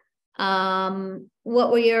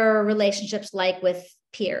 What were your relationships like with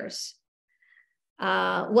peers?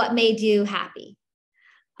 What made you happy?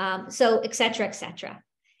 So et cetera, et cetera.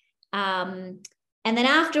 And then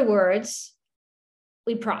afterwards,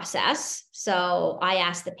 we process. So I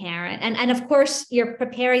ask the parent, and of course, you're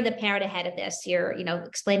preparing the parent ahead of this. You're,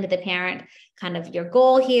 explain to the parent kind of your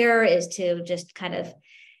goal here is to just kind of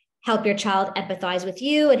help your child empathize with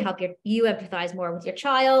you and help you empathize more with your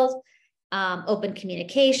child, open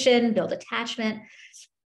communication, build attachment.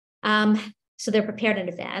 So they're prepared in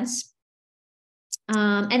advance.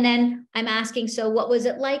 And then I'm asking, so what was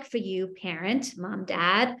it like for you, parent, mom,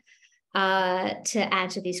 dad, to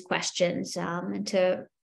answer these questions and to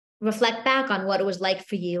reflect back on what it was like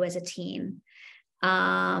for you as a teen.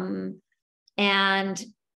 And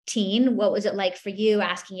teen, what was it like for you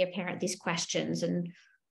asking your parent these questions? And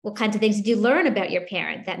What kinds of things did you learn about your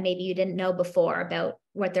parent that maybe you didn't know before about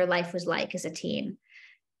what their life was like as a teen?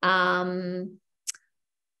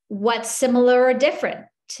 What's similar or different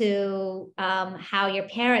to how your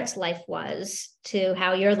parents' life was to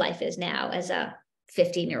how your life is now as a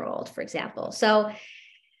 15-year-old, for example. So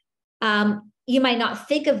you might not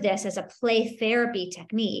think of this as a play therapy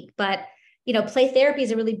technique, but play therapy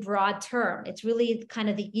is a really broad term. It's really kind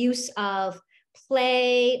of the use of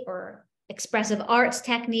play or expressive arts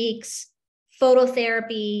techniques,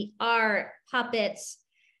 phototherapy, art, puppets,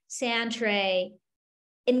 sand tray,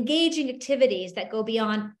 engaging activities that go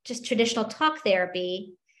beyond just traditional talk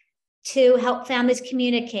therapy to help families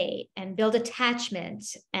communicate and build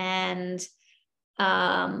attachment and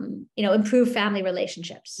improve family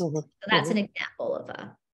relationships. Mm-hmm. So that's an example of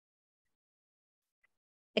a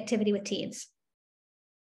activity with teens.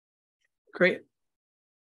 Great.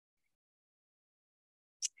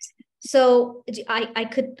 So I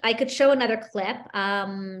could show another clip.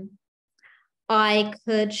 I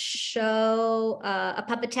could show a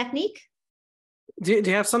puppet technique. Do you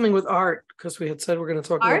have something with art? Because we had said we're going to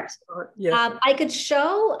talk Art? about art. Yeah. I could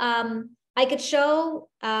show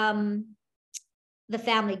the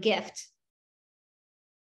family gift.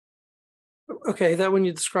 Okay, that one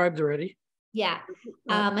you described already. Yeah.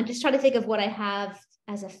 I'm just trying to think of what I have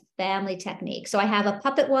as a family technique. So I have a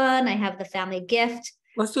puppet one. I have the family gift.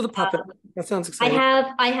 Let's do the puppet. That sounds exciting.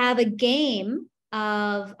 I have a game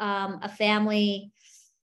of a family,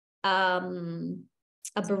 a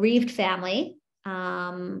bereaved family,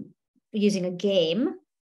 using a game.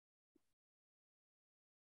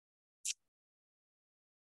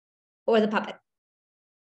 Or the puppet.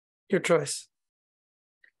 Your choice.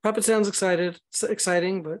 Puppet sounds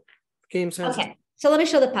exciting, but game sounds okay. So let me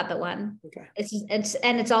show the puppet one. Okay.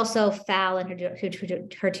 It's also Fal and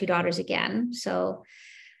her two daughters again. So,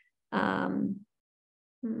 can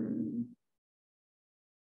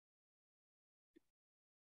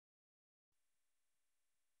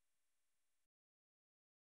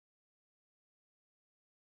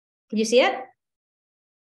you see it?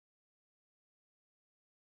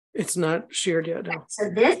 It's not shared yet. No.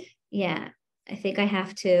 So this, yeah, I think I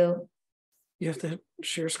have to. You have to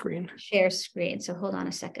share screen. Share screen. So hold on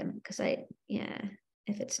a second, because if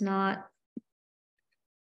it's not.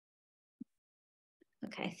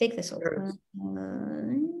 Okay, I think this will.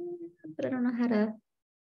 But I don't know how to.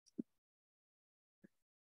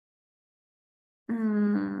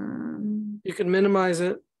 You can minimize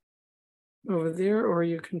it over there, or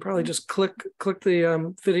you can probably just click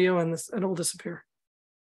the video on this, and it will disappear.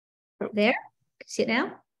 Oh. There. See it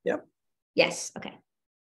now? Yep. Yes. Okay.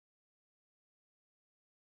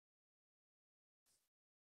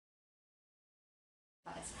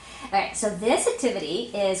 All right, so this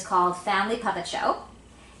activity is called Family Puppet Show.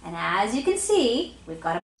 And as you can see, we've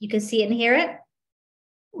got a... You can see it and hear it?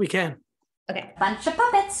 We can. Okay. Bunch of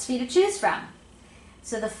puppets for you to choose from.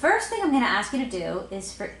 So the first thing I'm going to ask you to do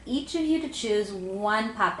is for each of you to choose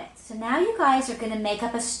one puppet. So now you guys are going to make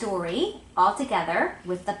up a story all together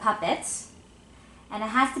with the puppets. And it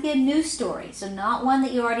has to be a new story. So not one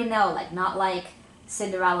that you already know, not like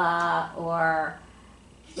Cinderella or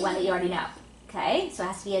one that you already know. Okay, so it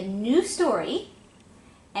has to be a new story,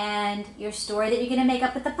 and your story that you're going to make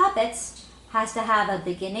up with the puppets has to have a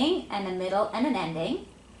beginning and a middle and an ending,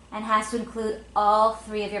 and has to include all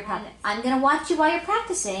three of your puppets. I'm going to watch you while you're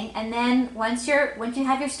practicing, and then once you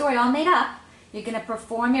have your story all made up, you're going to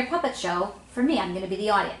perform your puppet show for me. I'm going to be the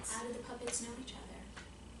audience. How do the puppets know each other?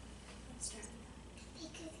 Let's start with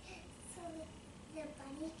that. Because so the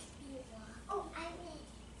bunny could be walking. Oh, I mean,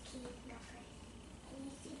 can you go first? And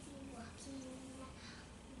you could be walking, and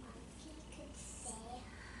the monkey could say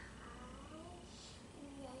hi,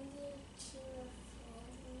 and then you two were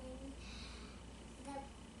friends, and then the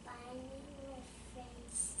bunny were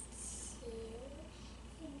friends too,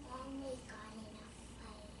 and then they got in a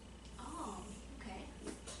fight. Oh, okay.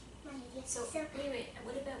 So wait.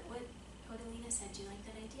 What about what Odalina said? Do you like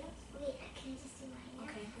that idea? wait, I can just do mine now.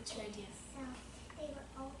 Okay, what's your idea? So they were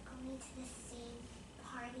all going to the same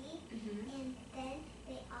party, Mm-hmm. and then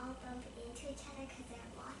they all bump into each other because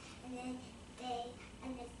they're lost. And then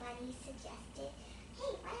the bunny suggested,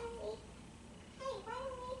 "Hey, why don't we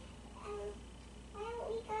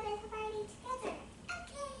go to the party together?"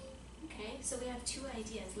 Okay. Okay, so we have two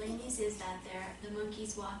ideas. Lainey's is that the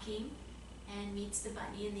monkey's walking and meets the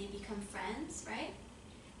bunny and they become friends, right?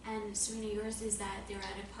 And Serena, yours is that they're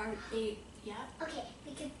at a party. Yeah. Okay,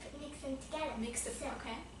 we could mix them together. Mix the. So,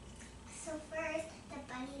 Okay. So first, the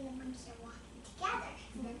bunny and the monkey are walking together,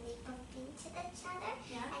 and then they bump into each other,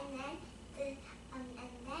 Yeah. and then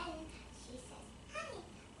she says, "Hi."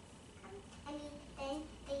 Then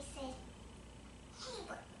they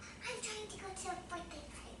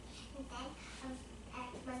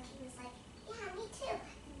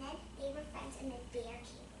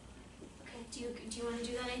you want to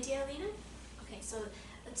do that idea, Lena? Okay, so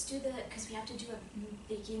let's do because we have to do a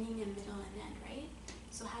beginning, a middle, and end, right?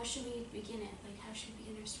 So how should we begin it? Like, how should we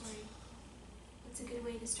begin our story? What's a good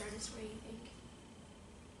way to start a story, you think?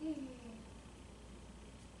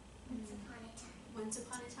 Once upon a time. Once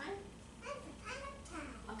upon a time? Once upon a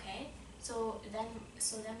time. Okay. So then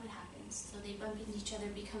what happens? So they bump into each other,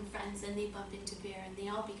 become friends, then they bump into Bear, and they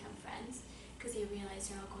all become friends because they realize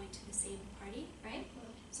they're all going to the same party, right?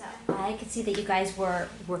 So I could see that you guys were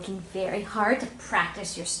working very hard to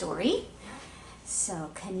practice your story.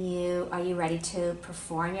 So are you ready to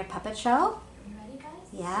perform your puppet show? Are you ready, guys?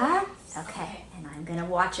 Yeah? Okay. And I'm going to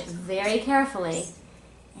watch it very carefully.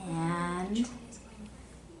 And Okay,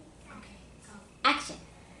 go. action.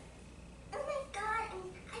 Oh my God,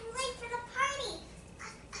 I'm late for the party.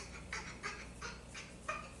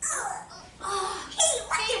 Hey,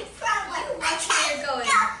 what's your problem? Watch where you're going.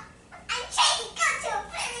 I'm trying to go to a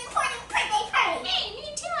very important birthday party. Hey, me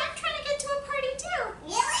too. I'm trying to get to a party too.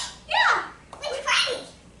 Really? Yeah. Which party?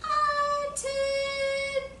 To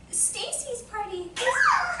Stacy's party.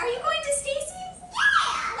 Are you going to Stacy's?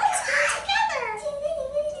 Yeah. Let's go together.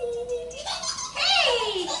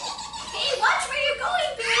 Hey! Hey, watch where you're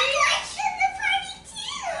going, Barry. I'm to the party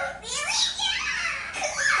too. Really? Yeah.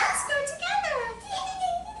 Let's go together.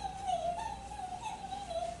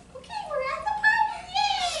 Okay, we're at the party.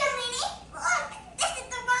 Yay! Wait a minute. Look, this is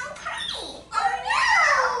the wrong party. Oh no!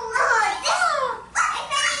 Look, I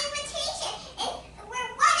found an invitation, and we're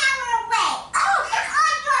 1 hour away. Oh, it's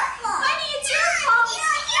all your fault. Honey, it's your fault.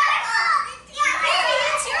 It's your fault. It's your fault. Baby,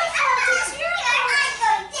 it's your fault. It's your fault.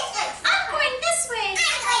 I'm going this way.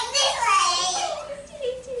 I'm going this way. I'm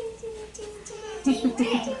going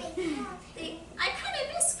this way. I kind of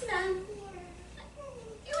miss them.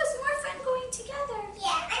 It was more fun going together.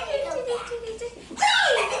 Yeah, I'm gonna go back.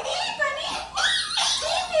 Hey, Bunny.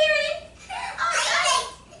 Hey, Barry. Oh, God.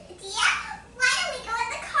 Yeah, why don't we go in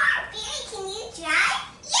the car? Barry, can you drive?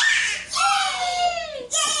 Yeah! Yay!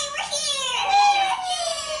 Yay, we're here!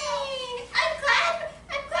 Yay! I'm glad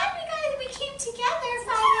we came together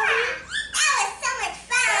finally. That was so much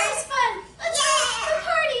fun! That was fun. Let's go to the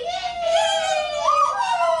party.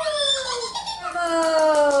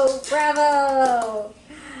 Bravo! Bravo!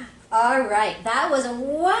 All right, that was a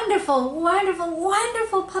wonderful, wonderful,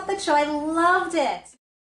 wonderful puppet show. I loved it.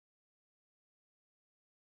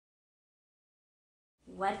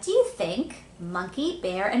 What do you think, Monkey,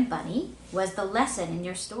 Bear, and Bunny, was the lesson in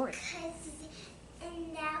your story? Because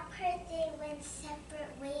in that part they went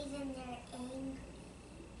separate ways and they're angry.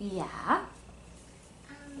 Yeah.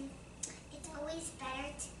 It's always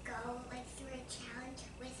better to go like through a challenge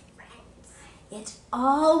with friends. It's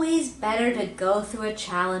always better to go through a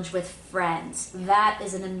challenge with friends. That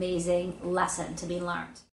is an amazing lesson to be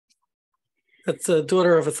learned. That's the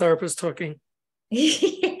daughter of a therapist talking.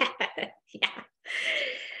 Yeah.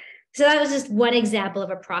 So that was just one example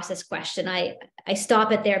of a process question. I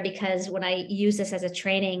stop it there because when I use this as a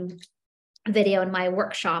training video in my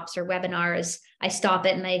workshops or webinars, I stop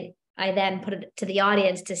it and I then put it to the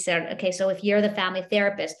audience to say, okay, so if you're the family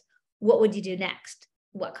therapist, what would you do next?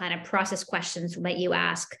 What kind of process questions might you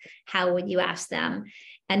ask? How would you ask them?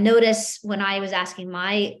 And notice when I was asking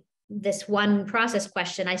this one process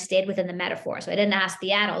question, I stayed within the metaphor. So I didn't ask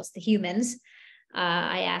the adults, the humans.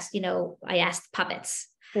 I asked puppets.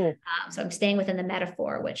 Cool. So I'm staying within the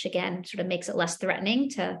metaphor, which again sort of makes it less threatening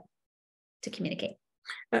to communicate.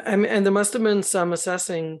 And there must have been some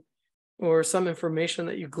assessing or some information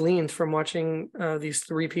that you gleaned from watching these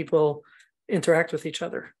three people interact with each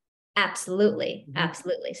other. Absolutely. Mm-hmm.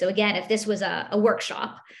 Absolutely. So again, if this was a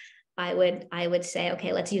workshop, I would say,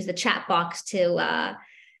 okay, let's use the chat box to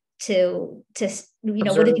Observe.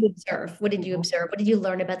 What did you observe? What did you Mm-hmm. observe? What did you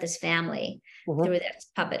learn about this family Mm-hmm. through this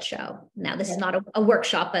puppet show? Now, this is not a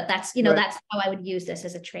workshop, but that's, Right. that's how I would use this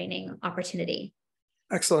as a training opportunity.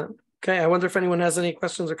 Excellent. Okay. I wonder if anyone has any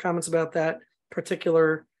questions or comments about that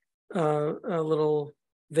particular little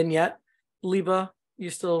vignette. Liba,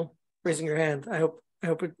 you still raising your hand? I hope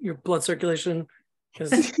your blood circulation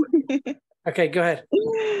is okay. Go ahead.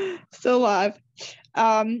 Still alive.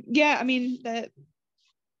 Yeah, I mean that.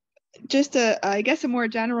 Just I guess a more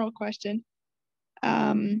general question.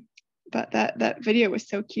 But that video was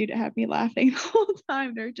so cute. It had me laughing the whole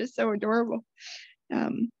time. They're just so adorable.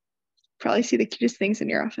 Probably see the cutest things in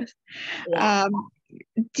your office. Yeah.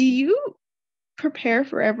 Do you prepare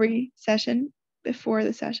for every session before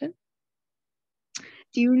the session?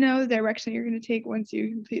 Do you know the direction you're going to take once you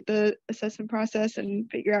complete the assessment process and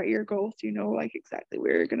figure out your goals? Do you know like exactly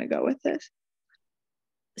where you're going to go with this?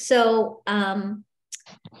 So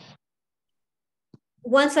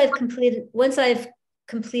once I've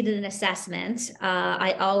completed an assessment,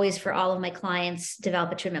 I always, for all of my clients,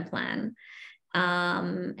 develop a treatment plan.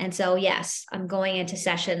 And so, yes, I'm going into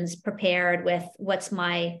sessions prepared with what's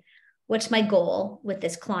my goal with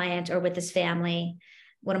this client or with this family,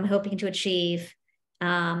 what I'm hoping to achieve,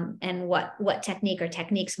 and what technique or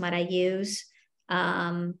techniques might I use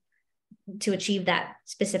to achieve that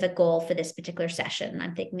specific goal for this particular session.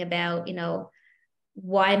 I'm thinking about,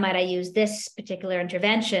 why might I use this particular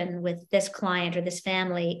intervention with this client or this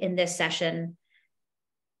family in this session?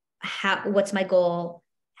 What's my goal?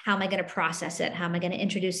 How am I going to process it? How am I going to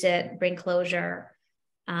introduce it, bring closure,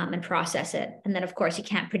 and process it? And then, of course, you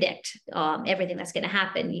can't predict everything that's going to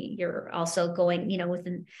happen. You're also going,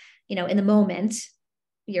 within, in the moment,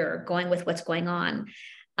 you're going with what's going on.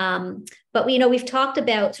 But we've talked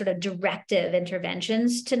about sort of directive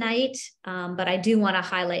interventions tonight, but I do want to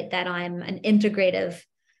highlight that I'm an integrative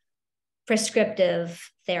prescriptive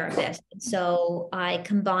therapist. So I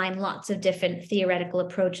combine lots of different theoretical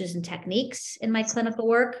approaches and techniques in my clinical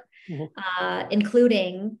work,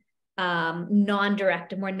 including more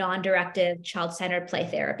non-directive child-centered play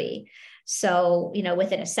therapy. So,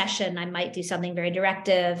 within a session, I might do something very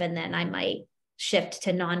directive, and then I might shift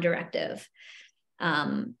to non-directive.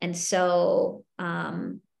 And so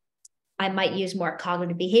I might use more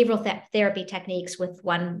cognitive behavioral therapy techniques with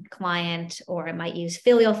one client, or I might use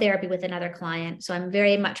filial therapy with another client. So I'm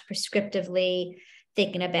very much prescriptively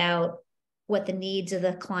thinking about what the needs of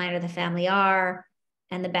the client or the family are,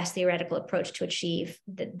 and the best theoretical approach to achieve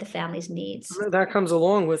the family's needs. That comes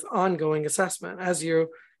along with ongoing assessment as you're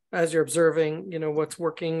observing, what's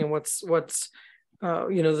working and what's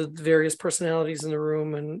the various personalities in the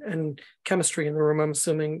room and chemistry in the room. I'm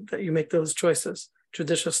assuming that you make those choices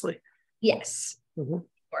judiciously. Yes, of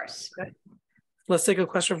course. Okay. Let's take a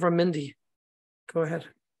question from Mindy. Go ahead.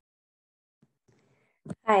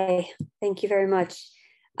 Hi, thank you very much.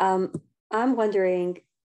 I'm wondering,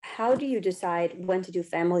 how do you decide when to do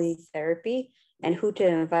family therapy and who to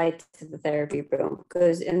invite to the therapy room?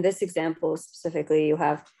 Because in this example specifically, you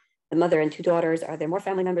have the mother and two daughters. Are there more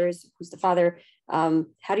family members? Who's the father?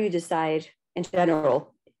 How do you decide in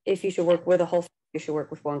general if you should work with a whole family, you should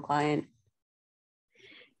work with one client?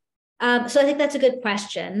 So I think that's a good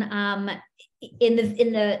question. In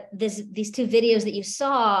these two videos that you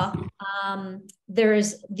saw,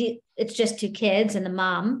 it's just two kids and the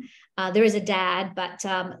mom. There is a dad, but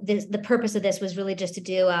the purpose of this was really just to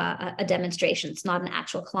do a demonstration. It's not an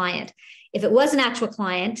actual client. If it was an actual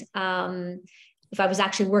client, if I was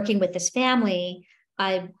actually working with this family,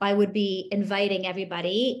 I would be inviting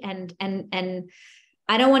everybody, and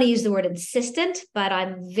I don't want to use the word insistent, but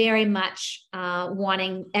I'm very much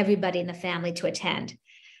wanting everybody in the family to attend.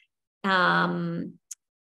 If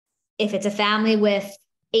it's a family with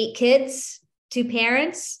 8 kids, 2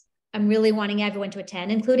 parents, I'm really wanting everyone to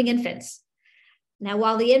attend, including infants. Now,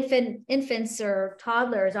 while the infants or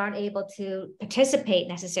toddlers aren't able to participate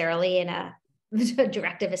necessarily in a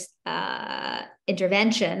directive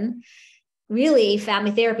intervention, really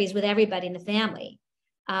family therapy is with everybody in the family.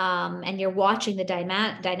 And you're watching the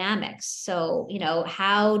dynamics. So,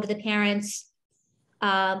 how do the parents,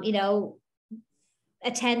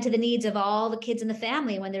 attend to the needs of all the kids in the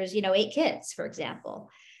family when there's, 8 kids, for example.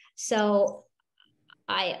 So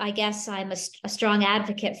I guess I'm a strong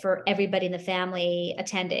advocate for everybody in the family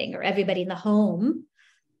attending, or everybody in the home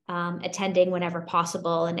attending whenever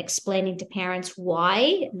possible, and explaining to parents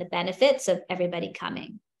why and the benefits of everybody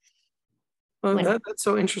coming. Well, that's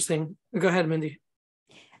so interesting. Go ahead, Mindy.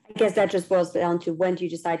 I guess that just boils down to, when do you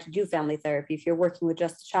decide to do family therapy? If you're working with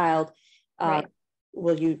just a child, right,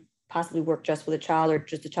 will you possibly work just with a child, or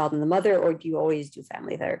just a child and the mother, or do you always do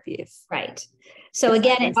family therapy? Right. So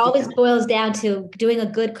again, it always boils down to doing a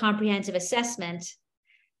good comprehensive assessment,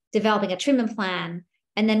 developing a treatment plan,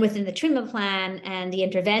 and then within the treatment plan and the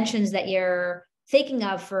interventions that you're thinking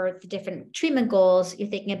of for the different treatment goals, you're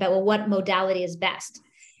thinking about, well, what modality is best?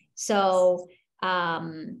 So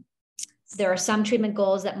there are some treatment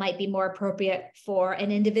goals that might be more appropriate for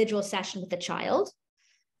an individual session with a child.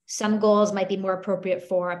 Some goals might be more appropriate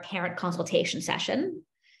for a parent consultation session.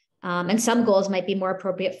 And some goals might be more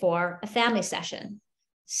appropriate for a family session.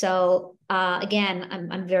 So again,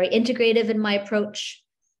 I'm very integrative in my approach,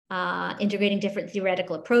 integrating different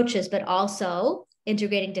theoretical approaches, but also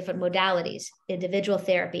integrating different modalities: individual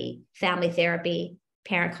therapy, family therapy,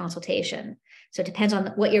 parent consultation. So it depends on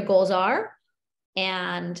what your goals are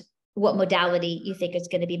and what modality you think is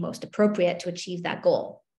going to be most appropriate to achieve that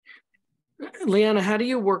goal. Liana, how do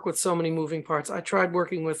you work with so many moving parts? I tried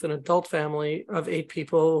working with an adult family of 8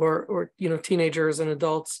 people, or teenagers and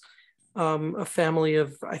adults, a family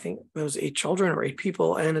of, I think it was 8 children or 8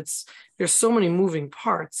 people, and there's so many moving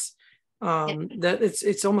parts that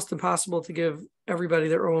it's almost impossible to give everybody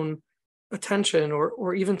their own attention,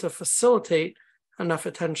 or even to facilitate enough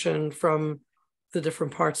attention from the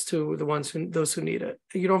different parts to those who need it.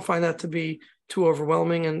 You don't find that to be too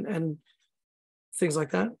overwhelming and things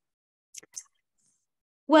like that?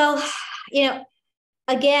 Well,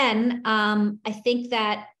 again, I think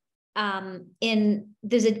that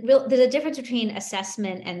there's a difference between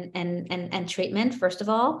assessment and treatment. First of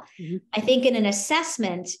all, I think in an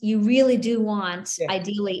assessment, you really do want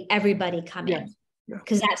ideally everybody coming,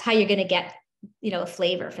 because that's how you're going to get, a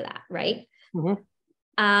flavor for that, right?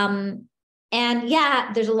 And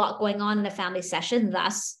there's a lot going on in a family session,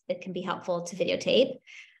 thus it can be helpful to videotape.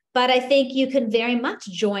 But I think you can very much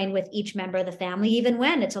join with each member of the family, even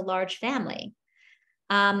when it's a large family.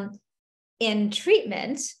 In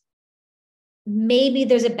treatment, maybe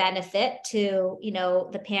there's a benefit to,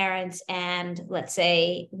 the parents and, let's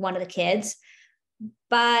say, one of the kids,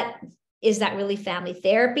 but is that really family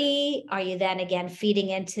therapy? Are you then again feeding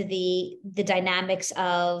into the dynamics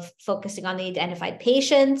of focusing on the identified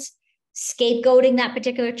patients, scapegoating that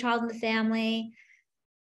particular child in the family?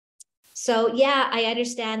 So I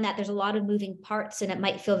understand that there's a lot of moving parts, and it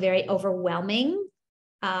might feel very overwhelming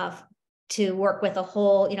to work with a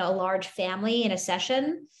whole, a large family in a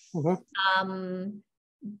session. But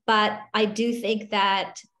I do think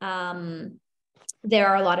that there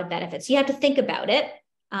are a lot of benefits. You have to think about it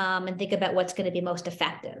and think about what's going to be most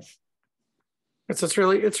effective. It's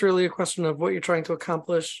really a question of what you're trying to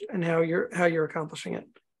accomplish and how you're accomplishing it.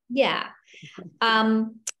 Yeah.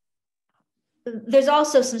 There's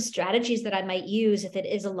also some strategies that I might use if it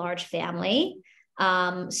is a large family.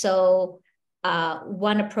 So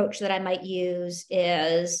one approach that I might use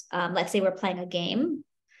is, let's say we're playing a game.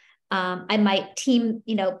 I might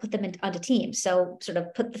put them onto teams. So sort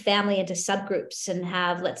of put the family into subgroups and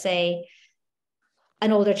have, let's say,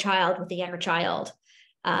 an older child with a younger child,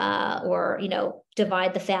 or,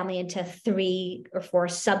 divide the family into 3 or 4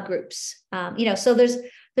 subgroups. So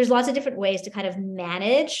there's lots of different ways to kind of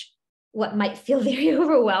manage what might feel very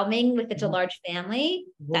overwhelming if it's a large family.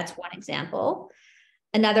 That's one example.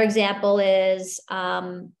 Another example is,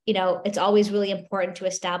 it's always really important to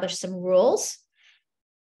establish some rules.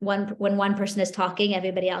 When one person is talking,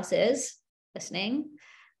 everybody else is listening.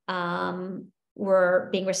 We're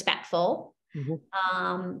being respectful.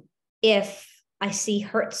 If I see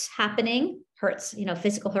hurts happening,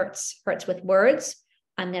 physical hurts with words,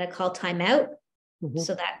 I'm going to call timeout.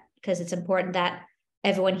 So that, because it's important that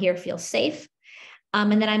everyone here feels safe.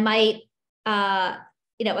 And then I might,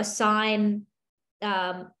 assign,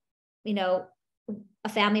 a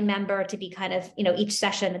family member to be kind of, each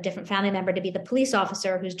session, a different family member to be the police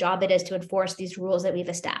officer whose job it is to enforce these rules that we've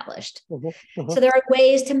established. So there are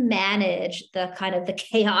ways to manage the kind of the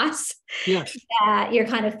chaos that you're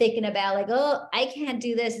kind of thinking about, like, oh, I can't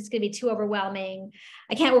do this. It's going to be too overwhelming.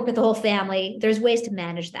 I can't work with the whole family. There's ways to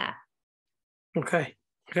manage that. Okay.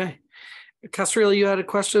 Castriel, you had a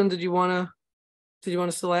question. Did you want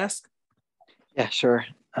to still ask? Yeah, sure.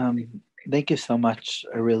 Thank you so much.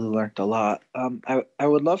 I really learned a lot. I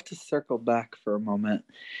would love to circle back for a moment.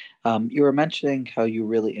 You were mentioning how you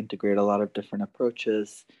really integrate a lot of different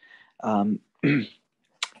approaches.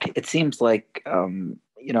 It seems like,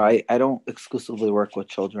 I don't exclusively work with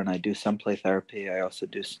children. I do some play therapy. I also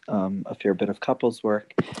do a fair bit of couples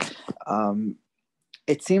work.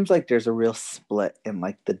 It seems like there's a real split in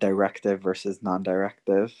like the directive versus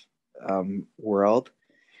non-directive world.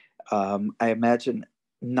 I imagine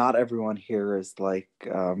not everyone here is like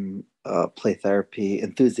play therapy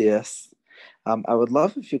enthusiasts. I would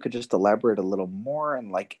love if you could just elaborate a little more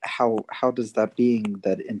and like how does that being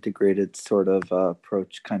that integrated sort of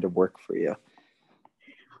approach kind of work for you?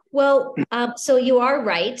 Well, so you are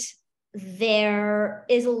right. There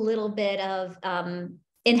is a little bit of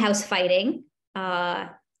in-house fighting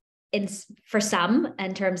for some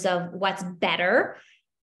in terms of what's better,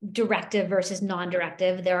 directive versus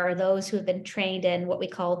non-directive. There are those who have been trained in what we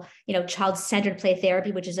call, child-centered play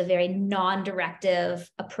therapy, which is a very non-directive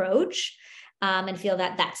approach, and feel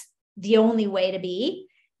that that's the only way to be.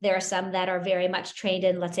 There are some that are very much trained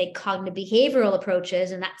in, let's say, cognitive behavioral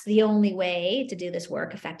approaches, and that's the only way to do this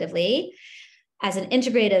work effectively. As an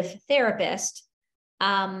integrative therapist,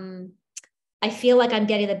 I feel like I'm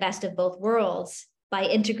getting the best of both worlds by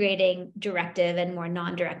integrating directive and more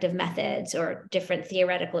non-directive methods or different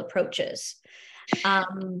theoretical approaches.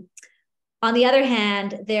 On the other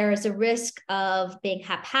hand, there's a risk of being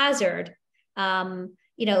haphazard.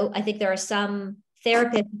 I think there are some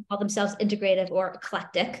therapists who call themselves integrative or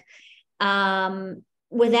eclectic,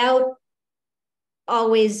 without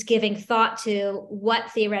always giving thought to what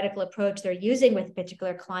theoretical approach they're using with a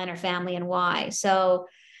particular client or family and why. So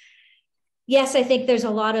yes, I think there's a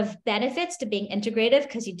lot of benefits to being integrative,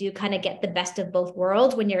 because you do kind of get the best of both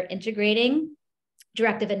worlds when you're integrating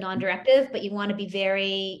directive and non-directive, but you want to be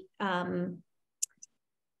very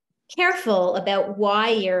careful about why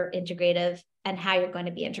you're integrative and how you're going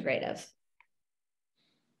to be integrative.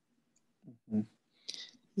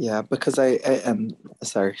 Yeah, because I am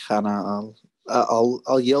sorry, Hannah.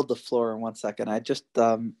 I'll yield the floor in 1 second. I just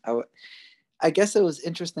I guess it was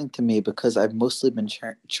interesting to me because I've mostly been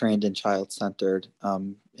trained in child-centered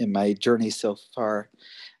in my journey so far.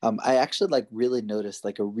 I actually like really noticed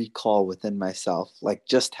like a recall within myself, like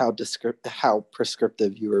just how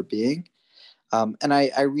prescriptive you were being. And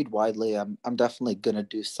I read widely. I'm definitely gonna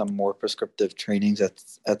do some more prescriptive trainings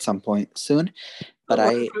at some point soon.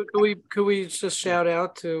 But could we just shout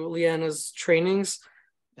out to Liana's trainings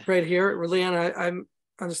right here? Liana, I'm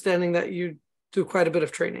understanding that you do quite a bit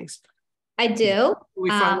of trainings. I do. We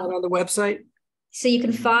find that on the website. So you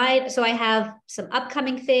can find, so I have some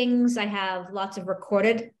upcoming things. I have lots of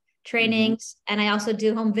recorded trainings, and I also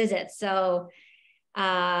do home visits. So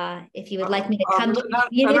if you would like me to come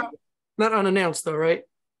to not unannounced though, right?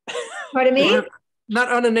 Pardon me? Not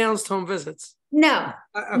unannounced home visits. No.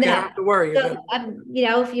 Okay, no. I don't have to worry. So, you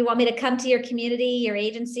know, if you want me to come to your community, your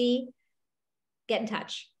agency, get in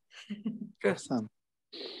touch. Awesome.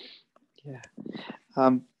 Yeah.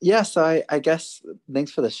 Yeah, so I guess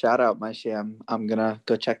thanks for the shout out, Maishi. I'm gonna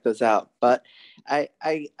go check those out. But I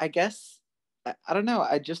guess I don't know.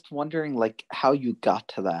 I just wondering like how you got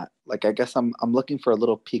to that. Like I guess I'm looking for a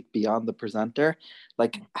little peek beyond the presenter,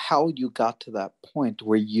 like how you got to that point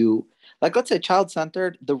where you like, let's say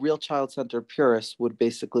child-centered, the real child-centered purists would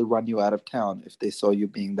basically run you out of town if they saw you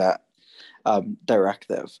being that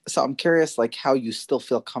directive. So I'm curious like how you still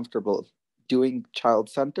feel comfortable doing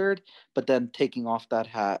child-centered, but then taking off that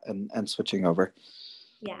hat and switching over.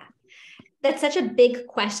 Yeah. That's such a big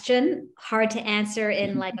question, hard to answer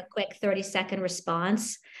in like a quick 30-second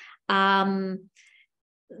response. Eliana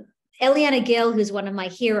Gill, who's one of my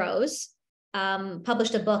heroes,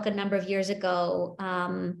 published a book a number of years ago.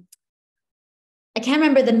 I can't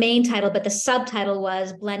remember the main title, but the subtitle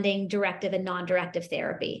was Blending Directive and Non-Directive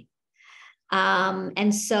Therapy.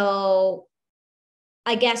 And so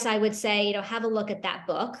I guess I would say, you know, have a look at that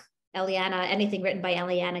book. Eliana, anything written by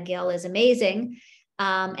Eliana Gill is amazing.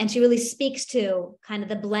 And she really speaks to kind of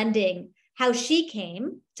the blending, how she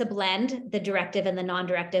came to blend the directive and the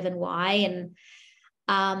non-directive and why.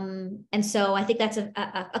 And so I think that's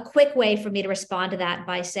a quick way for me to respond to that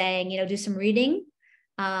by saying, you know, do some reading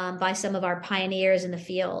by some of our pioneers in the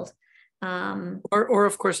field. Or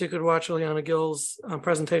of course, you could watch Liana Gill's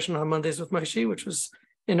presentation on Mondays with Maishi, which was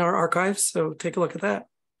in our archives. So take a look at that.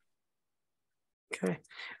 Okay.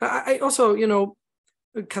 I also, you know,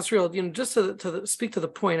 Casriel, you know, just to speak to the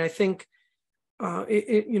point, I think,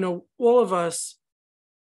 you know, all of us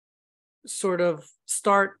sort of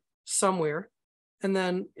start somewhere and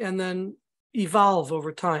then evolve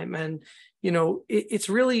over time. And, you know, it's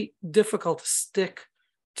really difficult to stick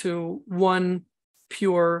to one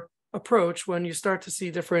pure approach when you start to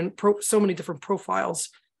see so many different profiles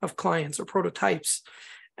of clients or prototypes.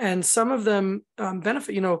 And some of them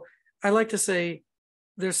benefit, you know, I like to say,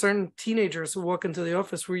 there's certain teenagers who walk into the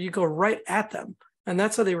office where you go right at them, and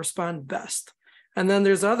that's how they respond best. And then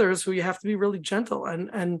there's others who you have to be really gentle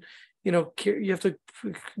and you know, you have to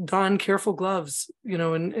don careful gloves, you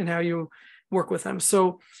know, in how you work with them.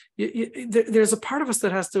 So there's a part of us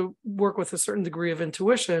that has to work with a certain degree of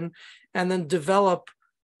intuition, and then develop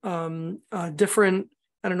different,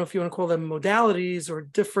 I don't know if you want to call them modalities or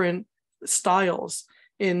different styles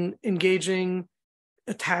in engaging,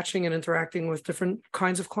 attaching and interacting with different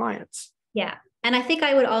kinds of clients. Yeah. And I think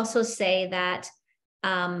I would also say that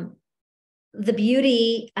the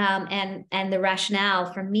beauty and the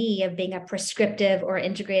rationale for me of being a prescriptive or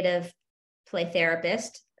integrative play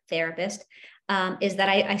therapist is that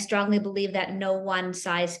I strongly believe that no one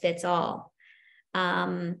size fits all.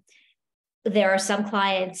 There are some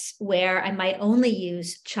clients where I might only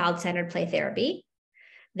use child-centered play therapy.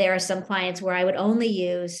 There are some clients where I would only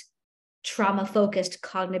use trauma-focused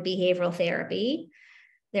cognitive behavioral therapy.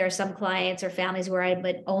 There are some clients or families where I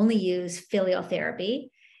would only use filial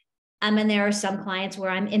therapy. And there are some clients where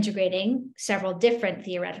I'm integrating several different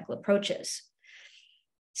theoretical approaches.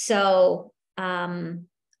 So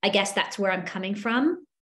I guess that's where I'm coming from.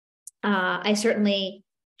 I certainly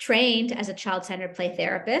trained as a child-centered play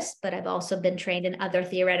therapist, but I've also been trained in other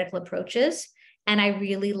theoretical approaches. And I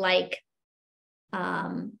really like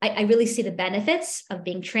I really see the benefits of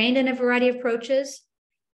being trained in a variety of approaches,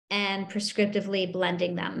 and prescriptively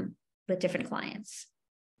blending them with different clients.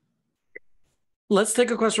 Let's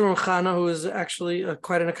take a question from Chana, who is actually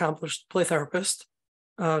quite an accomplished play therapist,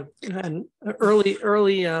 and early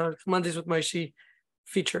Mondays with Maishi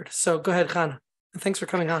featured. So go ahead, Chana. Thanks for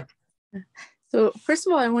coming on. So first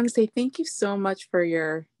of all, I want to say thank you so much for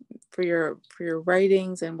your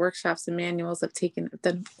writings and workshops and manuals. I've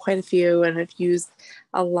done quite a few, and I've used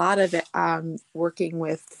a lot of it working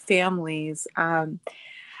with families. I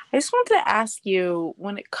just wanted to ask you,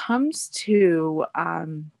 when it comes to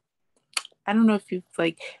I don't know if you've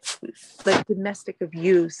like domestic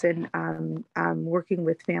abuse and working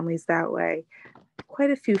with families that way.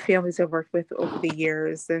 Quite a few families I've worked with over the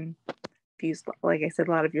years, and used, like I said,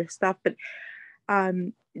 a lot of your stuff. But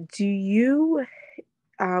do you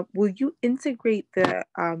will you integrate the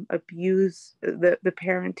abuse, the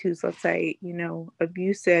parent who's, let's say,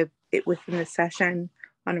 abusive, within the session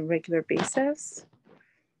on a regular basis?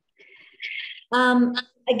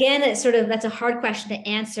 Again, that's a hard question to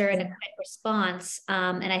answer in a quick response.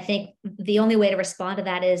 And I think the only way to respond to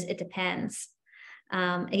that is it depends.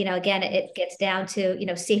 Again, it gets down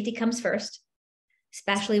to, safety comes first,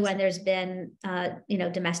 especially when there's been,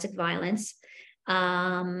 domestic violence.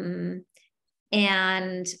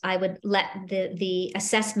 And I would let the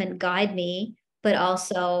assessment guide me, but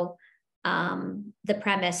also the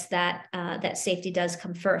premise that that safety does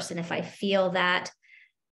come first. And if I feel that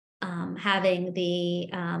having the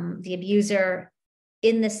abuser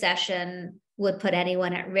in the session would put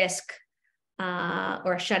anyone at risk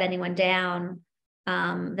or shut anyone down,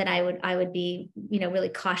 then I would be really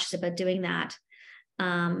cautious about doing that.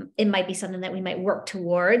 It might be something that we might work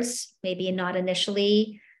towards, maybe not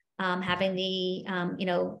initially having the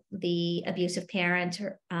abusive parent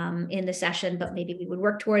in the session, but maybe we would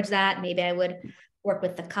work towards that. Maybe I would work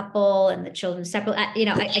with the couple and the children separately.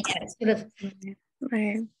 I get it, sort of.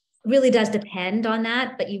 Right. Really does depend on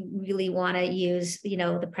that, but you really want to use,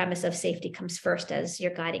 the premise of safety comes first as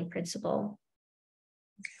your guiding principle.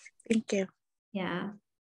 Thank you. Yeah.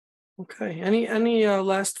 Okay. Any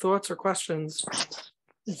last thoughts or questions?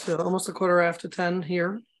 It's almost 10:15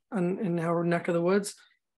 here in our neck of the woods.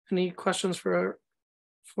 Any questions for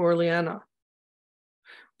Liana?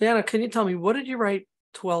 Liana, can you tell me, what did you write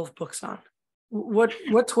 12 books on?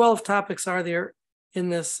 What 12 topics are there in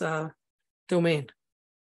this domain?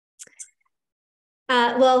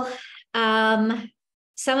 Some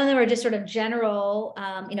of them are just sort of general,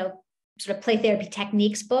 sort of play therapy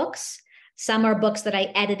techniques books. Some are books that I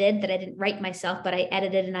edited that I didn't write myself, but I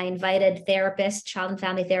edited and I invited therapists, child and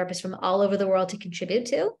family therapists from all over the world to contribute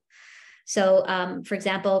to. So, for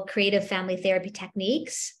example, Creative Family Therapy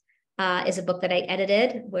Techniques is a book that I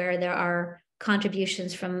edited where there are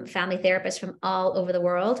contributions from family therapists from all over the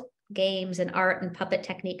world, games and art and puppet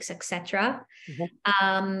techniques, etc.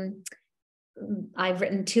 Mm-hmm. I've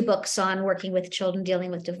written 2 books on working with children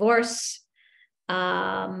dealing with divorce,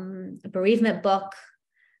 a bereavement book,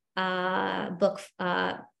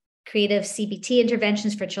 creative CBT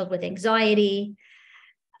interventions for children with anxiety.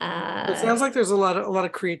 It sounds like there's a lot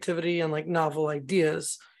of creativity and like novel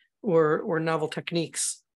ideas or novel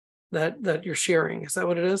techniques that you're sharing. Is that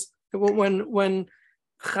what it is? When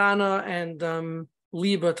Chana and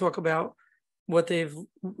Liba talk about what they've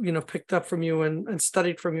picked up from you and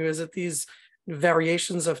studied from you, is it these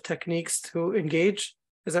variations of techniques to engage?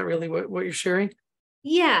 Is that really what you're sharing?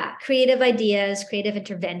 Yeah, creative ideas, creative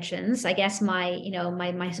interventions. I guess my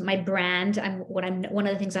brand, one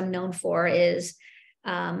of the things I'm known for is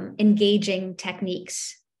engaging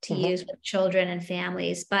techniques to use with children and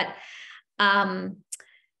families. But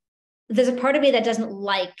there's a part of me that doesn't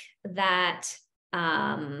like that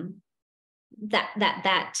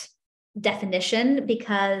that definition,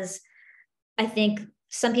 because I think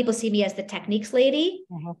some people see me as the techniques lady,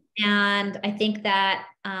 and I think that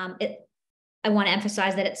I want to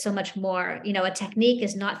emphasize that it's so much more. A technique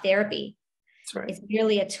is not therapy. That's right. It's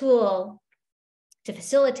merely a tool to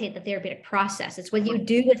facilitate the therapeutic process. It's what you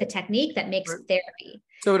do with a technique that makes therapy.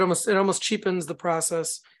 So it almost cheapens the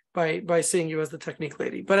process by seeing you as the technique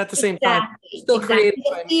lady, but at the same time, still creative.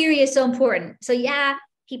 The theory is so important. So yeah,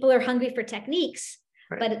 people are hungry for techniques,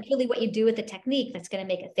 but it's really what you do with the technique that's going to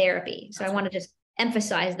make it therapy. So I want to just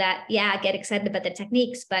emphasize that. Yeah, get excited about the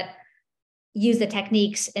techniques, but use the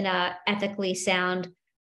techniques in a ethically sound,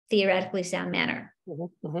 theoretically sound manner.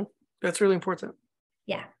 That's really important.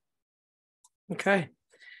 Yeah. Okay.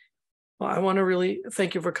 Well, I want to really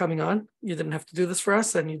thank you for coming on. You didn't have to do this for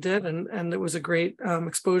us, and you did, and it was a great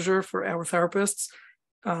exposure for our therapists.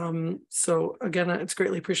 So again, it's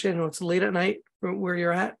greatly appreciated. I know it's late at night where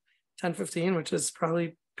you're at, 10:15, which is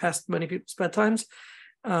probably past many people's bedtimes.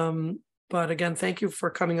 But again, thank you for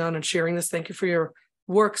coming on and sharing this. Thank you for your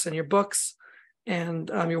works and your books and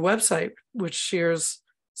your website, which shares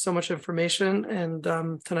so much information, and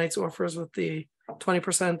tonight's offers with the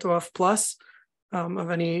 20% off plus of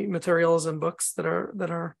any materials and books that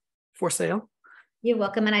are for sale. You're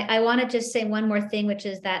welcome. And I want to just say one more thing, which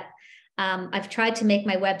is that I've tried to make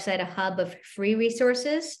my website a hub of free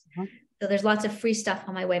resources. So there's lots of free stuff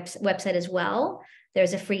on my website as well.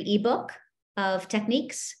 There's a free ebook of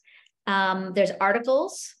techniques. There's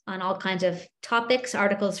articles on all kinds of topics,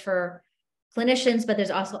 articles for clinicians, but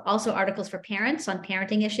there's also articles for parents on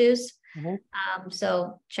parenting issues.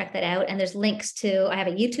 So check that out. And there's links to, I have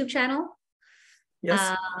a YouTube channel.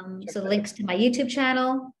 Yes. So links to my YouTube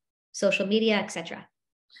channel, social media, etc.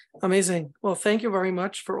 Amazing. Well, thank you very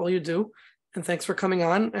much for all you do. And thanks for coming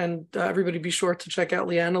on. And everybody be sure to check out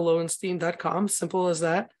lianalowenstein.com. Simple as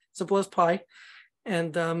that. Simple as pie.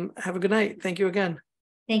 And have a good night. Thank you again.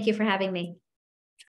 Thank you for having me.